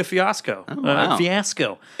will be a fiasco. wow. A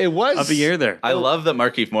fiasco It was of a year there. I love that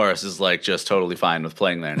Markieff Morris is like just totally fine with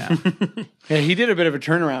playing there now. Yeah, he did a bit of a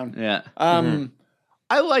turnaround. yeah.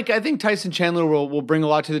 I think Tyson Chandler will bring a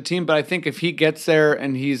lot to the team, but I think if he gets there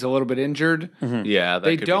and he's a little bit injured, Yeah, that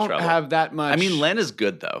they could be don't trouble. have that much. I mean, Len is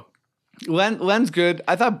good though. Len's good.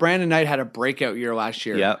 I thought Brandon Knight had a breakout year last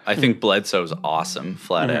year. Yeah, I think Bledsoe's awesome,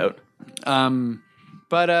 flat out.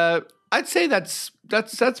 But I'd say that's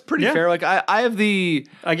pretty Yeah. fair. Like I have the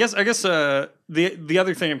I guess the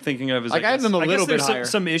other thing I'm thinking of is Like, I have them a little bit there's higher.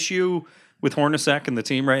 some issue with Hornacek and the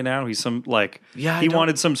team right now. He's Yeah, I he don't-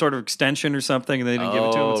 wanted some sort of extension or something and they didn't give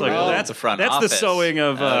it to him. It's like, Oh, well, really? The front that's the office. sowing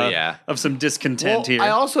of Oh, yeah. of some discontent here. I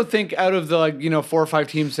also think out of the 4 or 5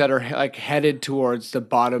 teams that are like headed towards the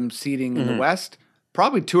bottom seeding in the West,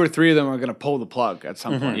 probably 2 or 3 of them are going to pull the plug at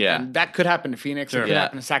some point. Yeah. And that could happen to Phoenix. It could Yeah.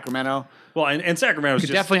 happen to Sacramento. well, and Sacramento's Could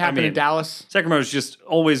just definitely happen in Dallas. Sacramento's just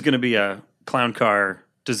always going to be a clown car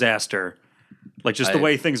disaster. Like just the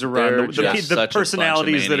way things are run, they're the just such a bunch of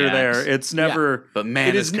personalities that are there. maniacs. It's never. But man,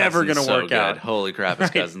 it is his never cousin's going to so work good. out. Holy crap, his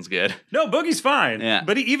cousin's good. No, Boogie's fine. Yeah.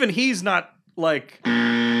 But even he's not like.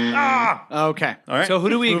 Okay. All right. So who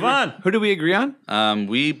do we Move agree, on. Who do we agree on?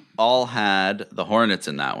 We all had the Hornets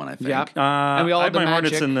in that one, I think. Yeah. And we all I had had the my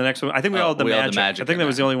Hornets Magic. in the next one. I think we all had the we all had Magic. the Magic I think in that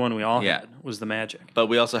was there. the only one we all Yeah. had was the Magic. But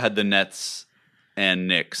we also had the Nets and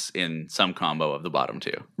Knicks in some combo of the bottom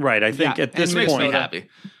two. Right. I think Yeah, at this and Makes me point, happy.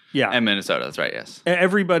 yeah, And Minnesota, that's right, yes.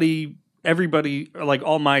 everybody, like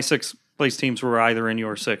all my 6th place teams were either in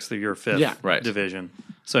your 6th or your 5th Yeah. Right. division.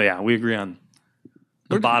 So yeah, we agree on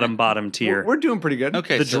the bottom tier. We're doing pretty good.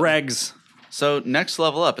 Okay, the so, dregs. so next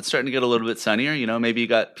level up, it's starting to get a little bit sunnier. You know, maybe you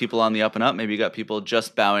got people on the up and up. Maybe you got people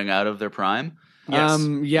just bowing out of their prime. Yes.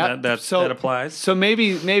 Yeah. That applies. So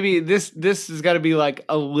maybe this has got to be like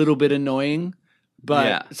a little bit annoying, but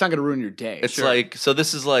Yeah. it's not going to ruin your day. It's like, so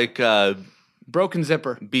this is like broken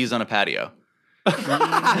zipper. bees on a patio.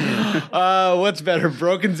 What's better,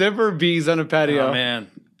 broken zipper or bees on a patio? Oh man.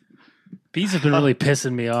 Bees have been really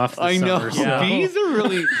pissing me off this I know. summer. So. Yeah. Bees are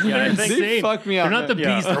really They're they insane. fuck me They're up. not the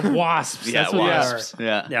Yeah. bees, they're wasps. Yeah, That's what wasps. they are.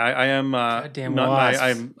 Yeah. Yeah, I am. Goddamn not wasps.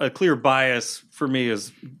 I'm a clear bias for me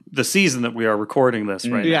is the season that we are recording this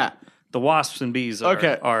right Yeah. The Wasps and Bees are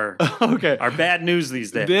Okay. are, Okay. are bad news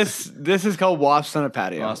these days. This is called Wasps on a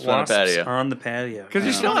Patio. Wasps on a Wasps patio. on the patio. Because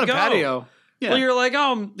you're still How'd on a it go? patio. Well, you're like,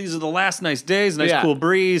 oh, these are the last nice days, nice Yeah. cool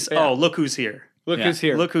breeze. Yeah. Oh, look who's here. Look Yeah. who's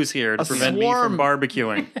here. Look who's here to A prevent swarm. me from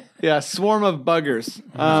barbecuing Yeah, swarm of buggers.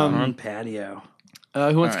 on patio. Who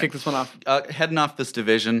wants All to right. kick this one off? Heading off this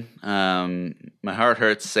division, my heart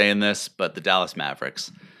hurts saying this, but the Dallas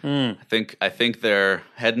Mavericks. I think they're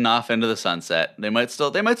heading off into the sunset. They might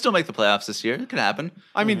still make the playoffs this year. It could happen.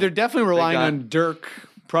 I mean, they're definitely relying got- on Dirk,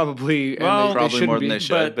 probably. And Well, they Probably shouldn't more than be, they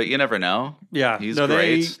should, but- but you never know. Yeah, He's no,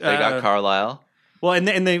 great. They got uh, Carlisle. Well, and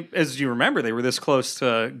they, as you remember, they were this close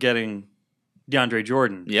to getting DeAndre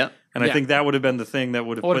Jordan. Yep. And I think that would have been the thing that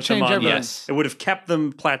would have Would've put them changed on. everything. Yes. It would have kept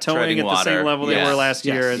them plateauing Treading at the water. same level they Yes. were last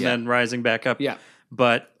Yes. year and Yeah. then rising back up. Yeah.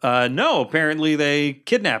 But no, apparently they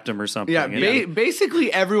kidnapped him or something. Yeah, And- basically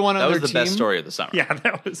everyone on That was their the team. best story of the summer. yeah,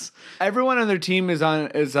 that was. Everyone on their team is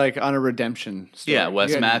like on a redemption story. Yeah,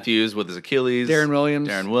 Wes You got Matthews with his Achilles. Darren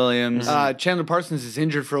Williams. Chandler Parsons is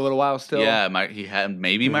injured for a little while still. Yeah, he had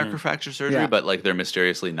maybe microfracture surgery, Yeah. but like they're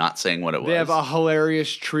mysteriously not saying what it was. They have a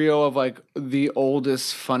hilarious trio of like the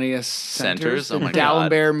oldest, funniest centers. Oh my God.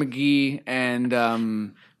 Dallenberg, McGee,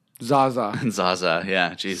 and Zaza. Zaza,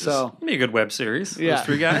 yeah, Jesus. So Be a good web series. yeah, Those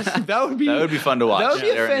three guys. that would be fun to watch. That would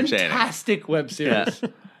be They're a entertaining. fantastic web series.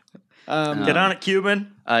 Get on it,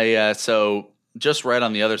 Cuban. So just right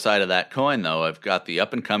on the other side of that coin, though, I've got the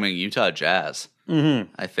up and coming Utah Jazz.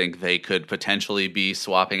 Mm-hmm. I think they could potentially be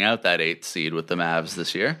swapping out that 8th seed with the Mavs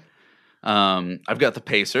this year. I've got the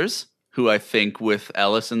Pacers, who I think with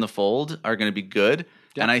Ellis in the fold are going to be good,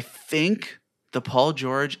 and I think the Paul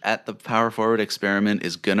George at the power forward experiment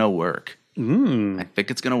is going to work. I think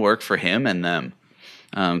it's going to work for him and them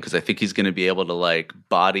because I think he's going to be able to like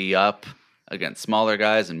body up against smaller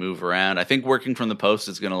guys and move around. I think working from the post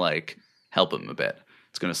is going to like help him a bit.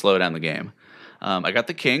 It's going to slow down the game. I got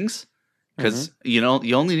the Kings because you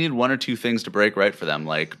only need one or two things to break right for them.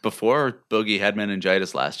 Like before Boogie had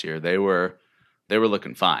meningitis last year, they were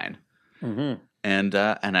looking fine. And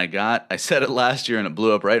I said it last year and it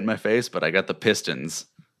blew up right in my face, but I got the Pistons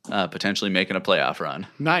potentially making a playoff run.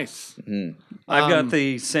 Nice. I've got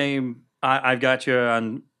the same. I've got you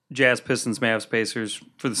on Jazz, Pistons, Mavs, Pacers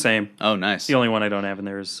for the same. Oh, nice. The only one I don't have in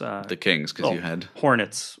there is The Kings because you had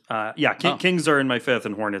Hornets. Kings are in my 5th,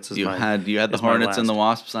 and Hornets is you mine. had the is my Hornets and the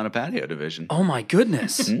last. Wasps on a patio division. Oh my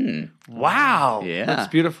goodness! Wow. Yeah, That's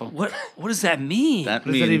beautiful. What does that mean? That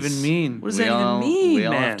What does that means even mean? What does we that all- even mean, We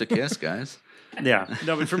all man? have to kiss, guys. Yeah.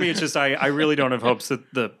 No, but for me, it's just I really don't have hopes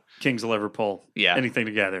that the Kings will ever pull Yeah. anything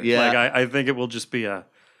together. Yeah. Like I think it will just be a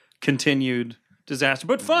continued disaster,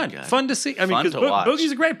 but fun. God. Fun to see. I mean, Fun because to watch.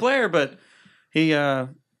 Boogie's a great player, but he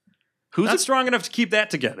Who's not a, strong enough to keep that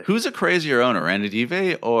together. who's a crazier owner,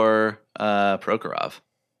 Renedive or Prokhorov?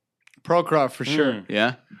 Prokhorov for sure.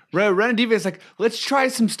 Yeah, Renedive is like, let's try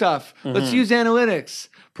some stuff. Let's use analytics.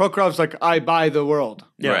 Prokhorov's like, I buy the world.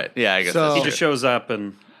 Yeah. right. Yeah, I guess So- that's He true. just shows up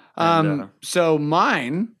and So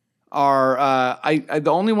mine are I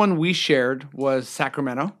the only one we shared was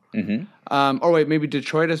Sacramento. Or wait, maybe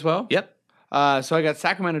Detroit as well. Yep. So I got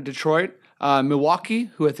Sacramento, Detroit, Milwaukee,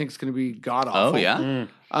 who I think is going to be god awful. Oh yeah.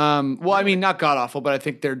 Well, I mean, not god awful, but I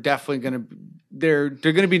think they're definitely going to they're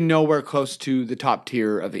going to be nowhere close to the top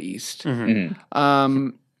tier of the East.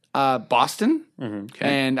 Boston,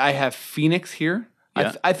 and I have Phoenix here.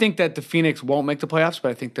 Yeah. I think that the Phoenix won't make the playoffs,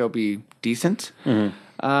 but I think they'll be decent.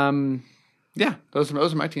 Yeah, those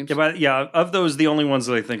are my teams. yeah, but yeah, of those, the only ones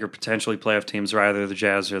that I think are potentially playoff teams are either the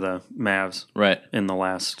Jazz or the Mavs Right. in the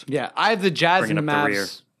last. Yeah, I have the Jazz Bringing and the up the rear.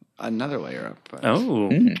 Mavs another layer up. But.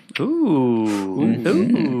 Oh,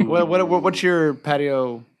 ooh. What's your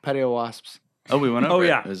patio wasps? Oh, we went over. Oh it.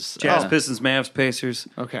 yeah, It was, Jazz, Pistons, Mavs, Pacers,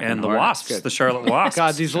 Okay. and the Hornets. Wasps, Good. the Charlotte Wasps.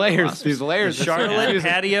 God, these layers. Charlotte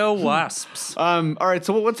patio Wasps. All right,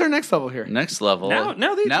 so what's our next level here? Next level.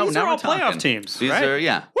 Now these are we're all talking. playoff teams, These right? are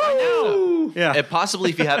yeah. Woo! Yeah,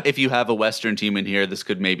 Possibly if you have a Western team in here, this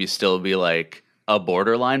could maybe still be like a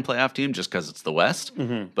borderline playoff team just because it's the West.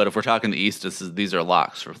 But if we're talking the East, these are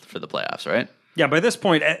locks for the playoffs, right? yeah. By this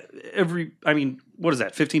point, what is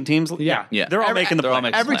that? 15 teams? Yeah. Yeah. They're all making the they're all playoffs.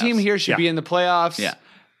 making Every team playoffs. here should Yeah. be in the playoffs. Yeah.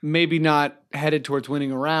 Maybe not headed towards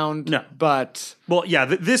winning a round. No. But Well, yeah.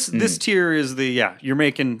 This tier is you're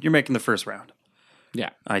making the first round. yeah.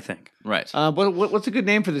 I think. Right. What's a good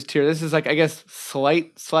name for this tier? This is like, I guess,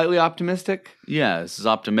 slightly optimistic. Yeah, this is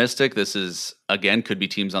optimistic. This is again could be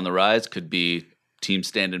teams on the rise, could be teams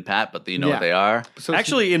standing pat, but you know Yeah. what they are. So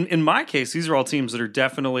Actually, in my case, these are all teams that are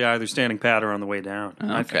definitely either standing pat or on the way down.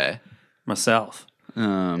 I think, Okay. myself.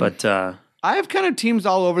 But I have kind of teams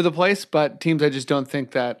all over the place, but teams I just don't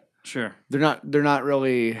think that Sure. They're not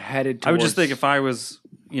really headed towards. I would just think if I was,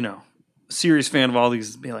 serious fan of all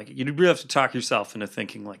these, be like, you'd really have to talk yourself into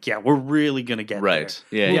thinking like, yeah, we're really going to get Right.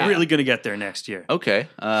 there. Yeah. We're really going to get there next year. Okay.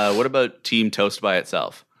 What about Team Toast by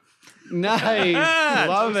itself? Nice.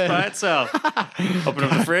 Love Toast by it. itself. Open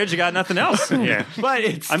up the fridge, you got nothing else in here. But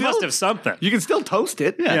it's I must still- have something. You can still toast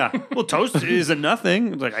it. Yeah. Well, toast isn't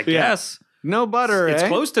nothing. Like, I guess. No butter, It's eh?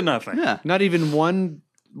 close to nothing. Yeah. Not even one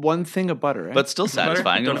thing of butter, eh? But still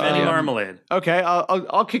satisfying. Don't have any marmalade. Okay,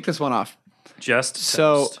 I'll kick this one off. Just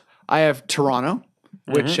So toast. I have Toronto,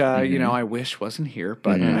 which I wish wasn't here,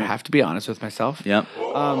 but I have to be honest with myself. Yep.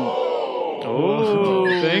 Oh,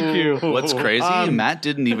 thank you. What's crazy? Matt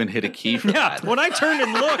didn't even hit a key for Yeah, that. when I turned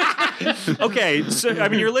and looked, okay, so I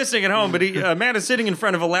mean, you're listening at home, but Matt is sitting in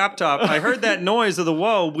front of a laptop. I heard that noise of the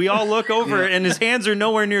whoa. We all look over, and his hands are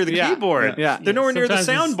nowhere near the keyboard. Yeah. They're nowhere near the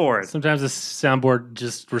soundboard. Sometimes the soundboard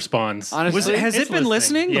just responds. Honestly, Has it been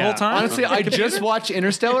listening the whole time? honestly, I just watched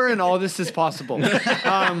Interstellar, and all this is possible. This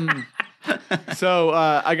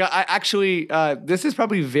is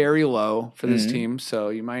probably very low for this team, so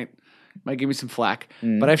you might give me some flack.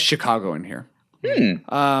 But I have Chicago in here.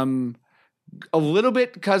 A little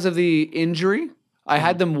bit because of the injury. I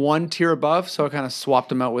had them one tier above, so I kind of swapped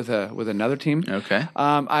them out with another team. Okay.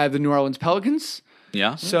 I have the New Orleans Pelicans.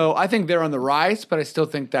 Yeah. So I think they're on the rise, but I still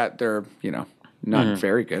think that they're, not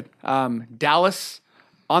very good. Dallas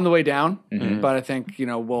on the way down, but I think,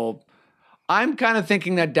 I'm kind of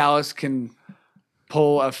thinking that Dallas can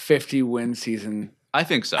pull a 50-win season I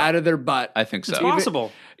think so. out of their butt. I think so. It's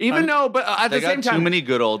possible. Even though, but at They the same got too time, many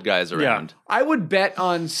good old guys around. I would bet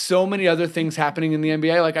on so many other things happening in the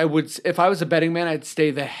NBA. Like I would, if I was a betting man, I'd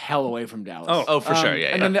stay the hell away from Dallas. Oh, for sure. Yeah.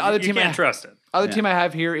 And then the other You team can't trust it. team I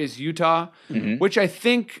have here is Utah, which I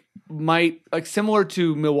think might, like similar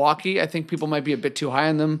to Milwaukee, I think people might be a bit too high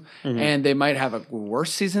on them and they might have a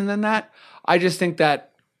worse season than that. I just think that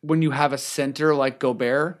when you have a center like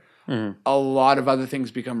Gobert, a lot of other things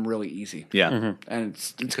become really easy. Yeah. And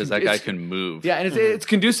it's Because that guy can move. yeah, and it's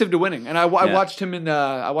conducive to winning. And I watched him in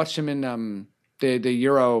the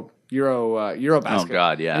Euro basket. Oh,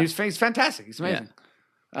 God, yeah. And he's fantastic. He's amazing.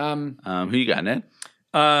 Who you got, Ned?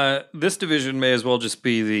 This division may as well just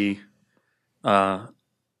be the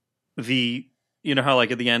how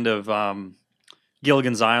like at the end of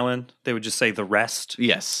Gilligan's Island they would just say the rest.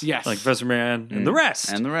 Yes. Yes. Like Professor Man and the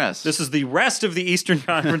rest. And the rest. This is the rest of the Eastern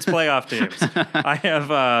Conference playoff teams. I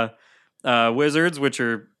have Wizards, which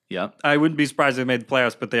are Yep. I wouldn't be surprised if they made the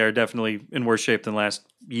playoffs, but they are definitely in worse shape than last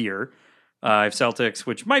year. I have Celtics,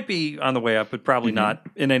 which might be on the way up, but probably not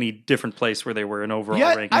in any different place where they were in overall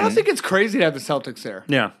Yeah, ranking. I don't think it's crazy to have the Celtics there.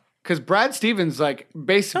 Yeah. Because Brad Stevens, like,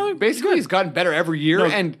 basically he's gotten better every year,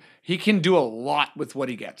 and he can do a lot with what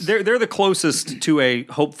he gets. They're the closest to a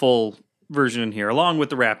hopeful version in here, along with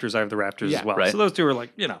the Raptors. I have the Raptors as well. right. So those two are like,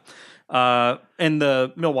 and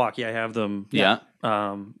the Milwaukee, I have them Yeah.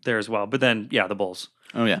 there as well. But then, the Bulls.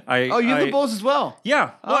 Oh, yeah. you have the Bulls as well.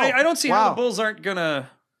 Yeah. Well, Oh, I don't see how wow. the Bulls aren't going to,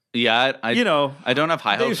 Yeah. I don't have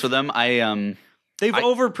high hopes they've- for them. they've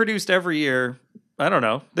overproduced every year. I don't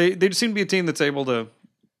know. They seem to be a team that's able to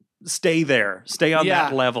stay on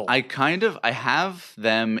that level. I have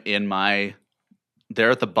them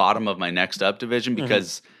they're at the bottom of my next up division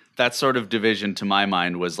because that sort of division to my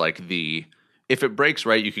mind was like if it breaks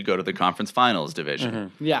right, you could go to the conference finals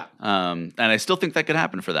division. Yeah. And I still think that could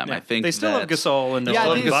happen for them. I think they still have Gasol and Yeah,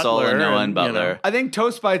 Noah they and have Gasol Butler and Noah and you Butler. know. I think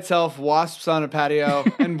Toast by itself, Wasps on a patio,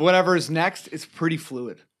 and whatever is next is pretty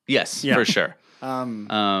fluid. Yes, Yeah. for sure. So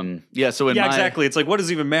in Yeah, exactly. It's like, what does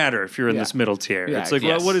it even matter if you're in this middle tier? Yeah, It's like,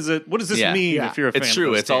 yes. well, what is it? What does this Yeah. mean Yeah. if you're a fan? It's of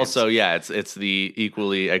true. those It's teams? also it's the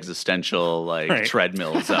equally existential Right.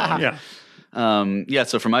 treadmill zone. yeah.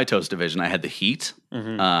 So for my Toast division, I had the Heat,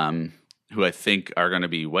 who I think are going to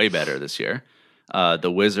be way better this year. The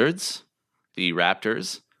Wizards, the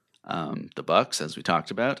Raptors, the Bucks, as we talked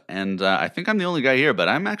about, and I think I'm the only guy here, but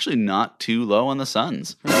I'm actually not too low on the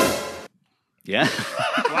Suns. Yeah.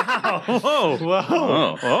 Whoa.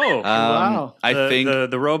 Oh. Oh. Wow. I think.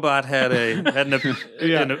 the robot had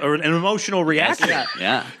an emotional reaction.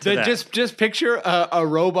 Yeah. that. Just picture a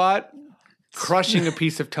robot crushing a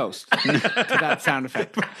piece of toast to that sound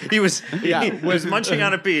effect. He was Yeah. he was munching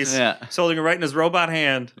on a piece, Yeah. holding it right in his robot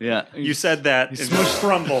hand. Yeah. You said that and just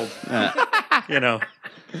crumbled.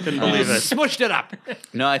 Couldn't believe it. Smushed it up.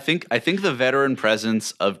 No, I think the veteran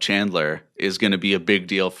presence of Chandler is going to be a big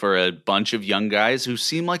deal for a bunch of young guys who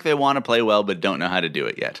seem like they want to play well but don't know how to do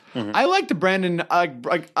it yet. I like the Brandon. I'm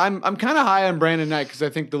kind of high on Brandon Knight because I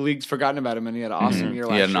think the league's forgotten about him and he had an awesome year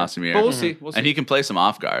last year. He had an awesome year. But we'll see. We'll see. And he can play some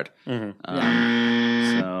off guard. So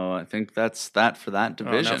So I think that's that for that Oh,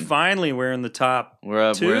 now division. finally, we're in the top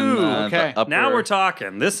we're two. in Okay. the upper, Now we're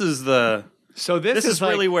talking. This is So this is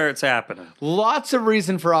like really where it's happening. lots of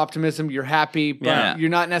reason for optimism. You're happy, but Yeah. you're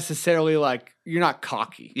not necessarily like you're not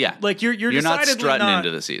cocky. yeah. Like you're not decidedly strutting not-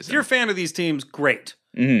 into the If season. you're a fan of these teams, great.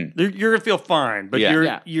 Mhm. You're gonna feel fine, but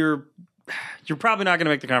Yeah. you're probably not gonna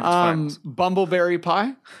make the conference finals. Bumbleberry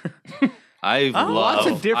pie. I lots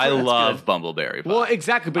of love different- I that's love Bumbleberry Pie. Well,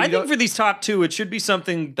 exactly. But I you think don't- for these top two, it should be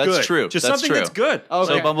something That's good. true. Just That's something true. that's good.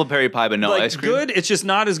 Okay. So Bumbleberry Pie, but no Like ice cream. good, it's just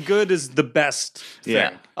not as good as the best thing. Yeah.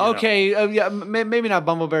 you know? okay, yeah, maybe not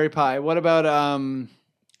bumbleberry pie. What about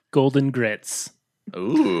Golden grits.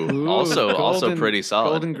 Ooh, also golden- pretty solid.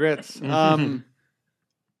 golden grits?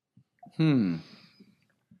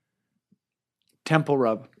 Temple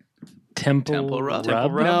rub. Temple rub.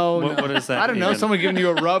 rub. No, What is that? I don't know. even? Someone giving you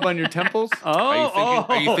a rub on your temples?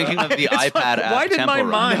 Are you thinking of the It's iPad funny. app Why did my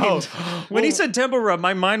Temple Run? mind when he said temple rub,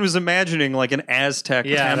 my mind was imagining like an Aztec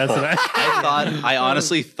Yeah, temple. that's what I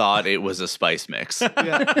honestly thought it was a spice mix.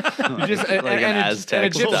 Yeah. You just Like an Aztec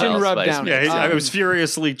Egyptian style rub spice down. mix. Yeah, I was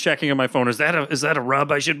furiously checking on my phone. Is that a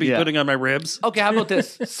rub I should be Yeah. putting on my ribs? Okay, how about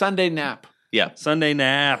this? Sunday nap. Yeah, Sunday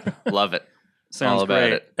nap. love it. Sounds All about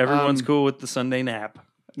great. it. Everyone's cool with the Sunday nap.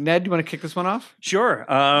 Ned, you want to kick this one off? Sure.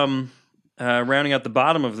 Rounding out the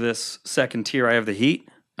bottom of this second tier, I have the Heat.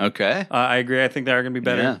 Okay. I agree. I think they are going to be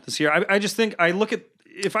better Yeah. this year. I just think I look at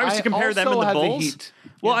if I was to compare them also and the have Bulls. Heat.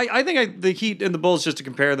 Well, I think the Heat and the Bulls, just to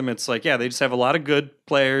compare them, it's like, yeah, they just have a lot of good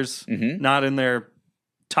players, not in their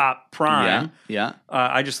top Yeah. prime. Yeah.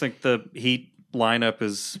 I just think the Heat lineup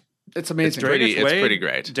is It's amazing. Dragic, Wade, pretty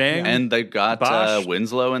great. Dame, and they've got Bosh.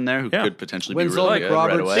 Winslow in there who Yeah. could potentially Winslow, be really good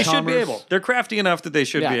right McRoberts. away. they should be Chalmers. able. They're crafty enough that they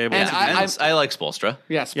should Yeah, be able and to. I like Spoelstra.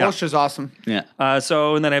 Yeah, Spoelstra's awesome. Yeah.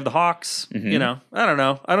 And then I have the Hawks. You know, I don't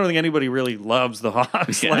know. I don't think anybody really loves the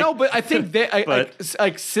Hawks. Yeah. Like, No, but I think they, But-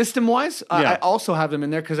 like system wise, I Yeah. also have them in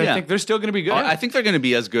there because I Yeah. think they're still going to be good. I think they're going to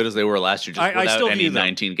be as good as they were last year, just I without still any view them.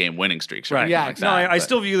 19-game winning streaks. Or right. anything Yeah, like No, that, I but-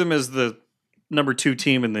 still view them as the number 2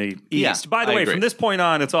 team in the Yeah, East. By the I way, agree. from this point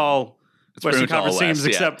on, it's all Western pretty much all Conference teams West,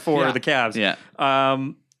 yeah. except for Yeah. the Cavs. Yeah.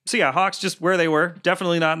 So yeah, Hawks just where they were.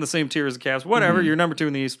 Definitely not in the same tier as the Cavs. Whatever. You're number 2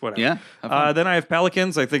 in the East. Whatever. Yeah, have fun. Then I have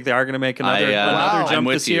Pelicans. I think they are going to make another Wow. jump I'm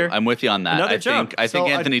with this you. year. I'm with you on that. Another I jump. think So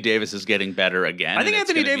Anthony Davis is getting better again. I think and it's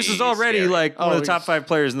Anthony gonna Davis be is already scary. like one of the top he's- 5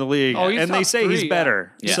 players in the league, Oh, he's and they top say he's 3,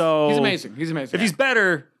 better. yeah. So He's amazing. He's amazing. If he's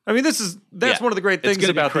better, I mean, that's Yeah. one of the great It's things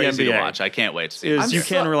gonna be about the crazy NBA. to watch. I can't wait to see. Is it. you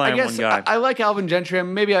can rely on one guy. I like Alvin Gentry.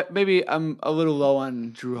 Maybe I'm a little low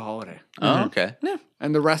on Drew Holiday Oh, okay.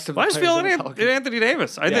 and the rest of the I just players feel on the like Pelicans. Anthony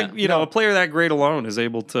Davis. I think No. a player that great alone is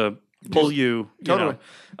able to pull you. Totally.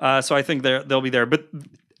 So I think they'll be there. But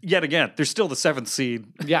yet again, they're still the 7th seed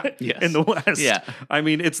Yeah, Yes. in the West. Yeah. I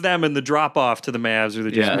mean, it's them and the drop off to the Mavs or the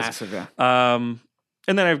Yeah. Jazz. massive. Yeah.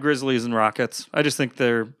 And then I have Grizzlies and Rockets. I just think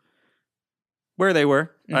they're where they were.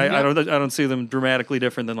 I don't see them dramatically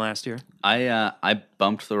different than last year. I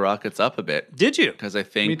bumped the Rockets up a bit Did you? because I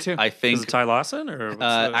think Me too. I Is think it Ty Lawson or what's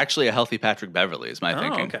the- actually a healthy Patrick Beverly is my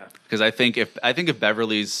thinking. okay. Because I think if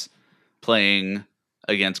Beverly's playing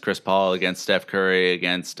against Chris Paul, against Steph Curry,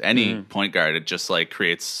 against any point guard, it just like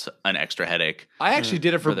creates an extra headache. I actually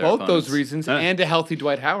did it for their both opponents. those reasons Yeah. and a healthy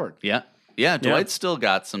Dwight Howard. Yeah. Yeah, Dwight's still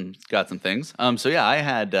got some things. So yeah, I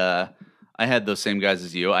had those same guys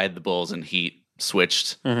as you. I had the Bulls and Heat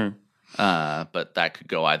switched. But that could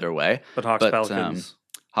go either way. But Hawks, Pelicans.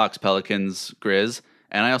 Hawks, Pelicans, Grizz,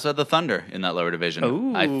 and I also had the Thunder in that lower division.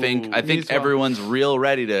 Ooh, I think me as well. everyone's real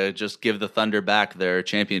ready to just give the Thunder back their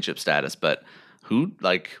championship status. But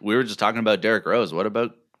we were just talking about Derrick Rose. What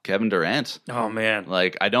about Kevin Durant? Oh man.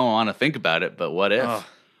 Like, I don't want to think about it, but what if?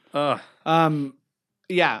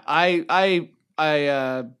 Yeah,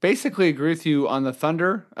 I basically agree with you on the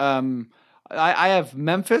Thunder. I have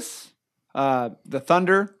Memphis, the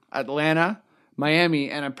Thunder, Atlanta, Miami,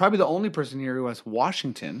 and I'm probably the only person here who has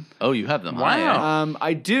Washington. Oh, you have them. Wow. high, eh?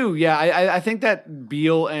 I do. Yeah, I think that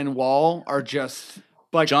Beal and Wall are just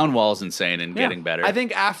like John Wall's insane and getting better. I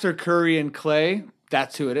think after Curry and Clay,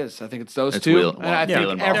 that's who it is. I think it's those It's two. Wheel- And I Wheel think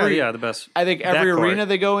and Wall. every the best. I think every backcourt. arena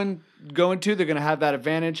they go into, they're going to have that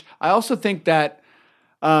advantage. I also think that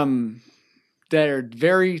their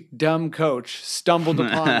very dumb coach stumbled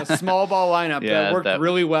upon a small ball lineup Yeah, that worked that-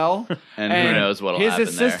 really well. and who knows what'll his happen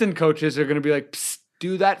assistant coaches are going to be like, Psst,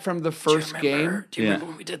 do that from the first game. Do you Yeah. remember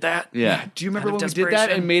when we did that? Yeah. Do you remember Out when of we did that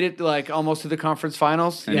desperation. and made it like almost to the conference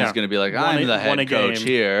finals? And he's going to be like, Won I'm a- the won a head coach game.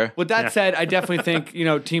 here. With that said, I definitely think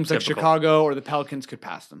teams like Typical. Chicago or the Pelicans could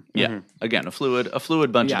pass them. Yeah. Again, a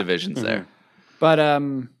fluid bunch Yeah. of divisions there. But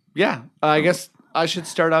I guess I should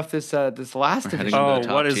start off this last heading division. into Oh, the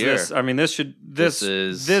top what is tier. this? I mean, this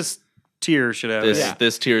is- tier should have.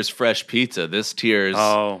 This tier's fresh pizza. This tier's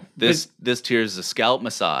this tier's a scalp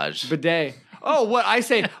massage. Bidet. Oh, what I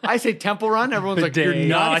say Temple Run. Everyone's like, you're Bidet.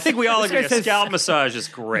 nuts. No, I think we all This agree. guy A says- scalp massage is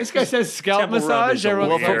great. This guy says scalp Temple rub massage. is a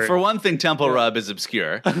Everyone's weird- Well, for one thing, temple rub is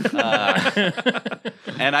obscure, and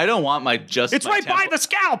I don't want my just. It's my right by the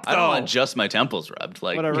scalp, though. I don't want just my temples rubbed.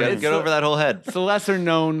 Like, Whatever. get It's over that whole head. it's a lesser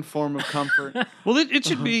known form of comfort. Well, it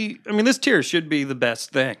should be. I mean, this tier should be the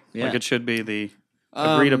best thing. Yeah. Like it should be the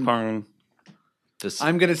agreed upon This,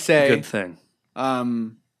 I'm gonna say good thing.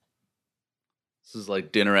 this is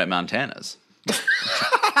like dinner at Montana's.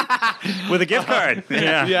 With a gift card.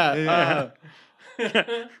 Yeah.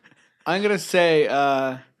 I'm gonna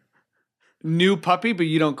say new puppy, but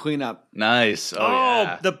you don't clean up. Nice. Oh, Oh,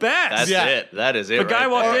 yeah. the best. That's Yeah. it. That is it. The guy right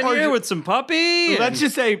walked there. in Or here you- with some puppy. Let's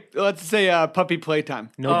say puppy playtime.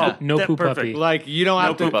 No, Oh, no that- poo perfect. puppy. Like you don't no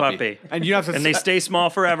have poop to, puppy. and you have to, And they stay small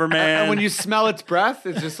forever, man. And when you smell its breath,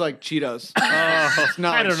 it's just like Cheetos. It's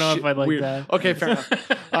not I don't like know if shit- I'd like weird. that. Okay, fair enough.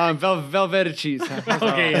 Velveeta cheese.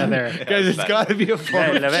 Okay, yeah, there. Guys, it's got to be a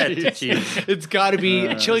form of Velveeta cheese. cheese. It's got to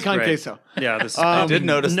be chili con great. queso. Yeah, this I did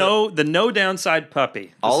notice that no downside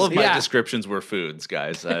puppy. all of my yeah. descriptions were foods,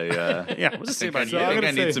 guys. Yeah, we'll just see I about think you. I, I'm think gonna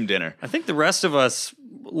I need say- some dinner. I think the rest of us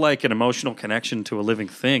like an emotional connection to a living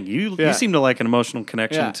thing. You Yeah. seem to like an emotional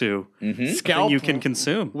connection Yeah. to Mm-hmm. Scalp. thing you can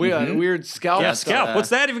consume. Weird scalp. Yeah, scalp. What's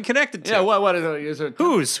that even connected to? Yeah, what is it? Is it?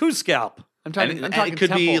 Whose scalp? I'm talking. And I'm talking it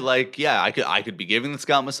could be temple. like, yeah, I could be giving the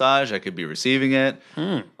scalp massage. I could be receiving it.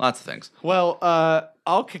 Lots of things. Well,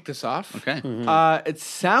 I'll kick this off. Okay. It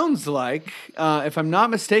sounds like, if I'm not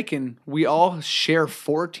mistaken, we all share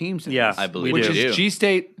 4 teams in Yeah, this, I believe which we is do. G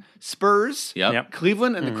State, Spurs, Yep. Yep.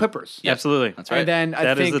 Cleveland, and the Clippers. Absolutely. That's right. And then I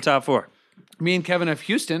That is think the top 4. me and Kevin have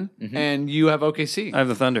Houston, and you have OKC. I have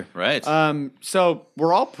the Thunder. Right. So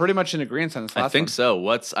we're all pretty much in agreement on this last I think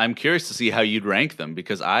one. so. I'm curious to see how you'd rank them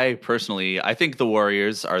because I think the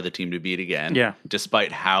Warriors are the team to beat again. Yeah.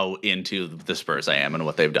 Despite how into the Spurs I am and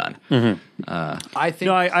what they've done. I think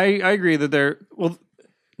No, I agree that they're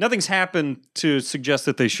nothing's happened to suggest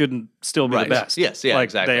that they shouldn't still be Right. the best. Yes, yeah, like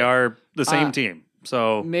exactly. they are the same team.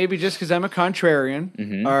 So maybe just because I'm a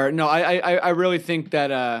contrarian, or no, I really think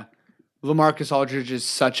that LaMarcus Aldridge is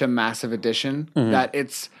such a massive addition that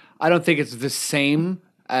I don't think it's the same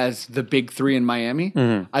as the big 3 in Miami.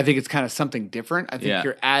 I think it's kind of something different. I think Yeah.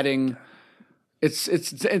 you're adding. It's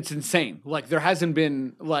insane. Like there hasn't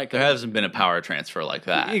been like There hasn't been a power transfer like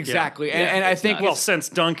that. exactly, Yeah, and I it's think well, since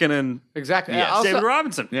Duncan and exactly. Yes. Also, David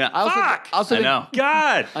Robinson. Yeah. I also, Fuck. also I think, know.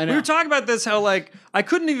 God, I know. we were talking about this. How like I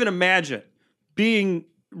couldn't even imagine being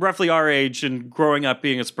roughly our age and growing up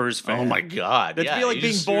being a Spurs fan. Oh my God. That'd yeah, be like you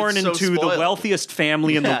being just- born you're so into the spoiled. wealthiest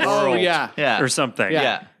family in the Yeah. world. Oh, yeah. Yeah. or something.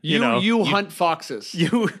 yeah, You know, you hunt foxes.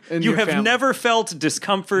 You in you your have family. never felt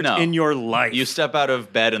discomfort No. in your life. You step out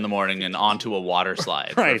of bed in the morning and onto a water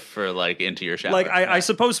slide Right. for like into your shower. like I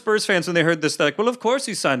suppose Spurs fans when they heard this, they're like, "Well, of course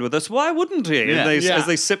he signed with us. Why wouldn't he?" Yeah. And they, Yeah. as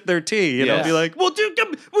they sip their tea, you know, Yes. be like, "Well, dude,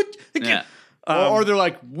 Yeah. Or they're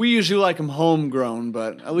like, we usually like him homegrown,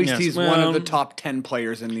 but at least Yes, he's well, one of the top 10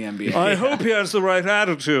 players in the NBA. I hope he has the right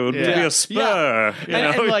attitude to be Yeah. a Spur." You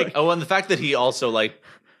know? And like, Oh, and the fact that he also like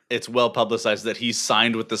it's well publicized that he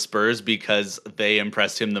signed with the Spurs because they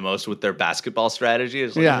impressed him the most with their basketball strategy.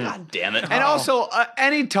 Is like, Yeah. God damn it. and also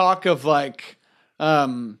any talk of like,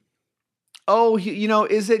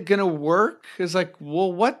 is it gonna work? Is like,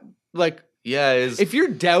 well, what? Like, yeah, is if you're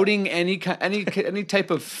doubting any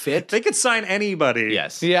type of fit, they could sign anybody.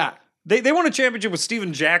 yes. yeah, They won a championship with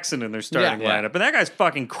Steven Jackson in their starting Yeah. lineup, and that guy's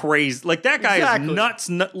fucking crazy. Like that guy Exactly. is nuts,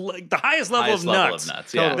 like the highest level Highest of level nuts, of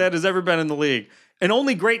nuts, yeah. that has ever been in the league. And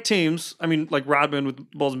only great teams, I mean, like Rodman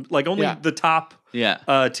with Bulls, like only Yeah. the top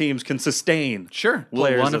Yeah. teams can sustain. sure. Well,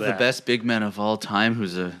 players one of of the that. best big men of all time,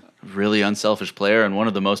 who's a really unselfish player and one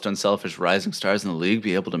of the most unselfish rising stars in the league,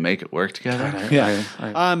 be able to make it work together. Yeah.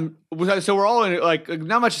 So we're all in like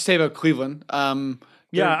not much to say about Cleveland.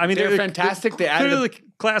 Yeah, I mean they're fantastic. They added clearly the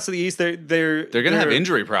class of the East. They're They're gonna have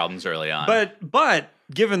injury problems early on. but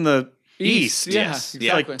given the East, yeah, yes. it's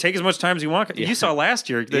exactly. like take as much time as you want. You saw last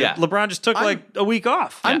year that Yeah. LeBron just took like a week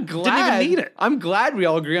off. I'm Didn't glad. even need it. I'm glad we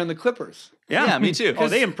all agree on the Clippers. Yeah, me too. Oh,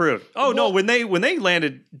 they improved. Oh no, Well- when they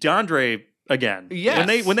landed DeAndre again.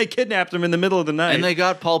 Yes. When they kidnapped him in the middle of the night. and they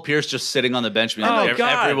got Paul Pierce just sitting on the bench. Being Oh, like,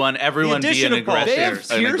 God. everyone The be addition an of Paul They have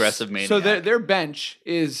aggressive, an Pierce, aggressive maniac. so their bench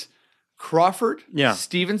is Crawford, Yeah.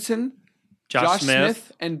 Stevenson, Josh Josh Smith.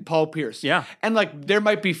 Smith, and Paul Pierce. Yeah. and like there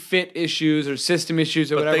might be fit issues or system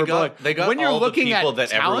issues or but whatever. they got, but like, they got when you're all looking the people at that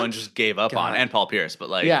talent, everyone just gave up on, and Paul Pierce. But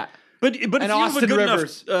like, yeah, But if And you have a Austin good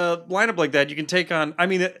Rivers. enough lineup like that, you can take on. I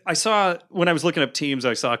mean, I saw when I was looking up teams,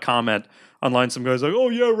 I saw a comment online some guys like, oh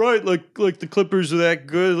yeah, right, like the Clippers are that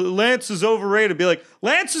good. Lance is overrated. Be like,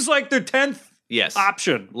 Lance is like their 10th Yes.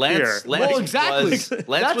 option. Lance Well, exactly. was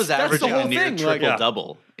That's the averaging whole a near thing, like- triple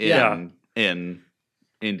double in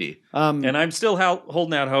Indy. And I'm still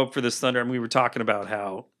holding out hope for this Thunder. And we were talking about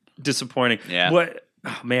how disappointing. Yeah.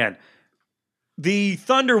 Man, the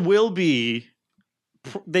Thunder will be.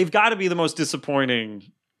 They've got to be the most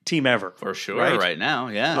disappointing team ever For sure, right? right now,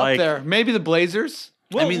 yeah. Like- Up there. Maybe the Blazers.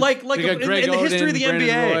 Well, mean, like they got in Greg the history of Oden, the Brandon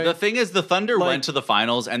NBA. Roy. The thing is, the Thunder went to the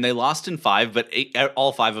finals and they lost in 5, but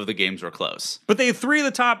all 5 of the games were close. But they have 3 of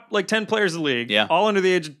the top 10 players in the league, Yeah. all under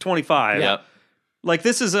the age of 25. Yep. Like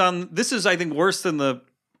this is I think worse than the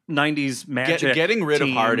 90s Magic. Getting rid of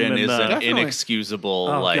team Harden and is the- an Definitely. inexcusable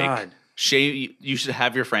Oh, God. shame. You should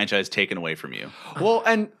have your franchise taken away from you. Well,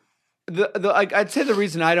 and I'd say the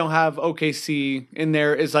reason I don't have OKC in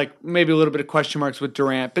there is like maybe a little bit of question marks with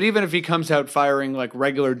Durant. But even if he comes out firing like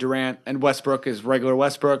regular Durant and Westbrook is regular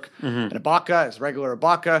Westbrook and Ibaka is regular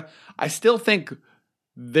Ibaka, I still think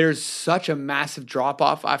there's such a massive drop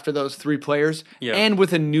off after those 3 players. Yeah. And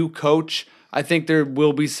with a new coach, I think there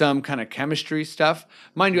will be some kind of chemistry stuff.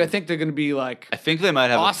 Mind you, I think they're going to be like I think they might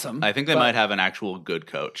have Awesome, I think they but- might have an actual good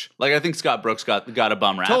coach. Like I think Scott Brooks got a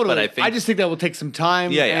bum rap, totally. but I just think that will take some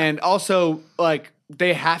time. Yeah, yeah. And also, like,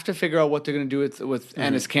 they have to figure out what they're going to do with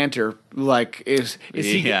Enes Kanter. Like, is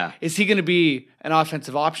he going to be an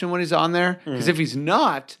offensive option when he's on there? Because if he's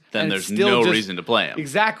not, then and there's it's still no just- reason to play him.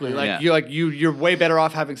 Exactly. Like Yeah. you're way better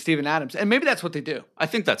off having Steven Adams, and maybe that's what they do. I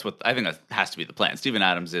think that has to be the plan. Steven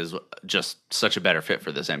Adams is just such a better fit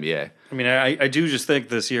for this NBA. I mean, I do just think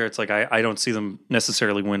this year it's like I don't see them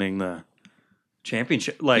necessarily winning the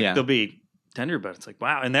championship. Like Yeah. they'll be tender, but it's like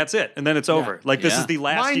wow, and that's it, and then it's over. Like this Yeah. is the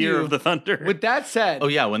last Mind year you, of the Thunder. With that said, Oh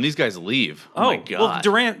yeah, when these guys leave, oh my god. well,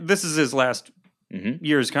 Durant, this is his last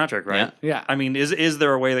year's contract, right? Yeah. I mean, is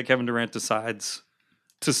there a way that Kevin Durant decides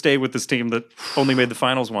to stay with this team that only made the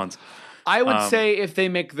finals once? I would say if they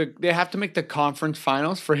they have to make the conference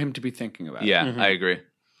finals for him to be thinking about. Yeah, I agree.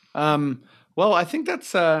 Well, I think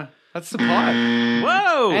that's the pod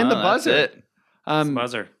Whoa! and the That's buzzer. it.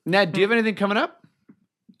 buzzer. Ned, do you have anything coming up?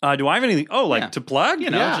 Do I have anything? Oh, like Yeah. to plug? You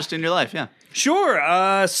know, Yeah. just in your life, yeah.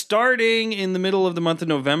 Sure. Starting in the middle of the month of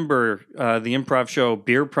November, the improv show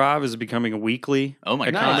Beer Prov is becoming a weekly Oh my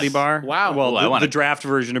at God. Comedy Bar. Wow. Well, Oh, I the, wanna- the draft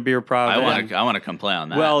version of Beer Prov. I and- want to come play on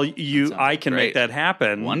that. Well, That sounds I can make great. that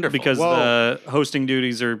happen. Wonderful. Because Whoa. the hosting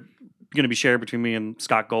duties are going to be shared between me and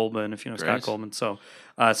Scott Goldman, if you know Scott Great. Goldman. So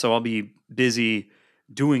I'll be busy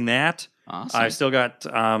doing that. Awesome. I still got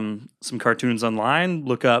some cartoons online.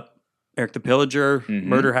 Look up Eric the Pillager,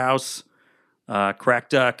 Murder House, Crack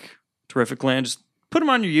Duck, Terrific Land. Just put them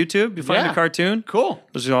on your YouTube. You find Yeah. a cartoon. Cool.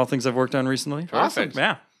 Those are all things I've worked on recently. Perfect.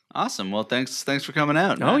 Yeah. Awesome. Well, thanks for coming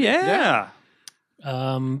out. Oh man. yeah.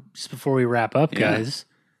 Just before we wrap up, guys,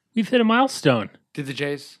 we've hit a milestone. Did the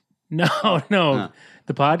Jays? No,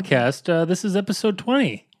 the podcast. This is episode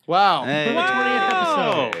 20. Wow. Hey. We're the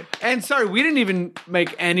 20th episode. And sorry, we didn't even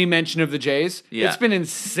make any mention of the Jays. Yeah. It's been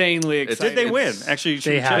insanely exciting. Did they win? Actually, you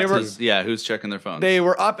should They check. have This. to. Yeah, who's checking their phones? They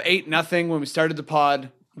were up 8-0 when we started the pod.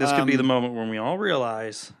 This could be the moment when we all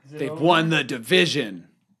realize. They've won the division.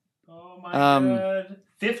 Oh my god.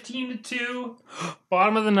 15-2.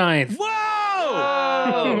 Bottom of the ninth.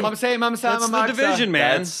 Whoa! Mama say, Mama say, That's the Mama division,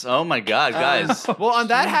 man. That's oh my god, guys. Well, on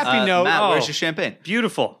that happy note, Matt, where's Oh. your champagne?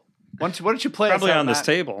 Beautiful. why don't you play us Probably out, on this Matt?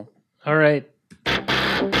 table. All right.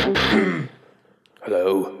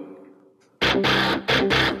 Hello?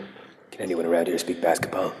 Can anyone around here speak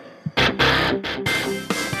basketball?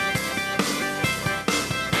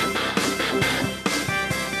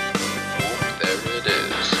 There it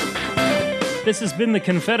is. This has been the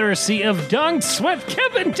Confederacy of Dunks with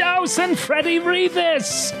Kevin Dowse and Freddie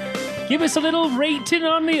Rivas. Give us a little rating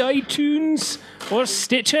on the iTunes or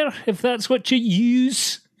Stitcher if that's what you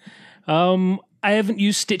use. I haven't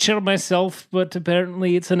used Stitcher myself, but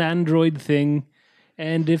apparently it's an Android thing.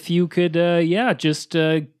 And if you could, just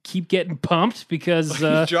keep getting pumped because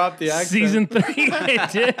dropped the accent. season 3 I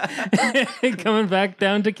did. Coming back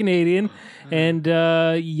down to Canadian. And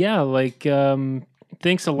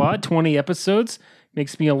thanks a lot. 20 episodes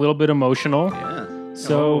makes me a little bit emotional. Yeah.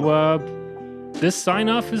 So this sign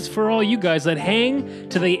off is for all you guys that hang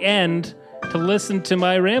to the end to listen to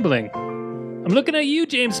my rambling. I'm looking at you,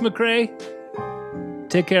 James McRae.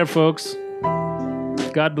 Take care, folks.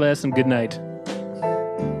 God bless and good night.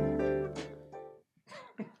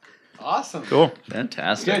 Awesome. Cool.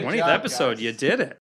 Fantastic. Good 20th job, episode. guys. You did it.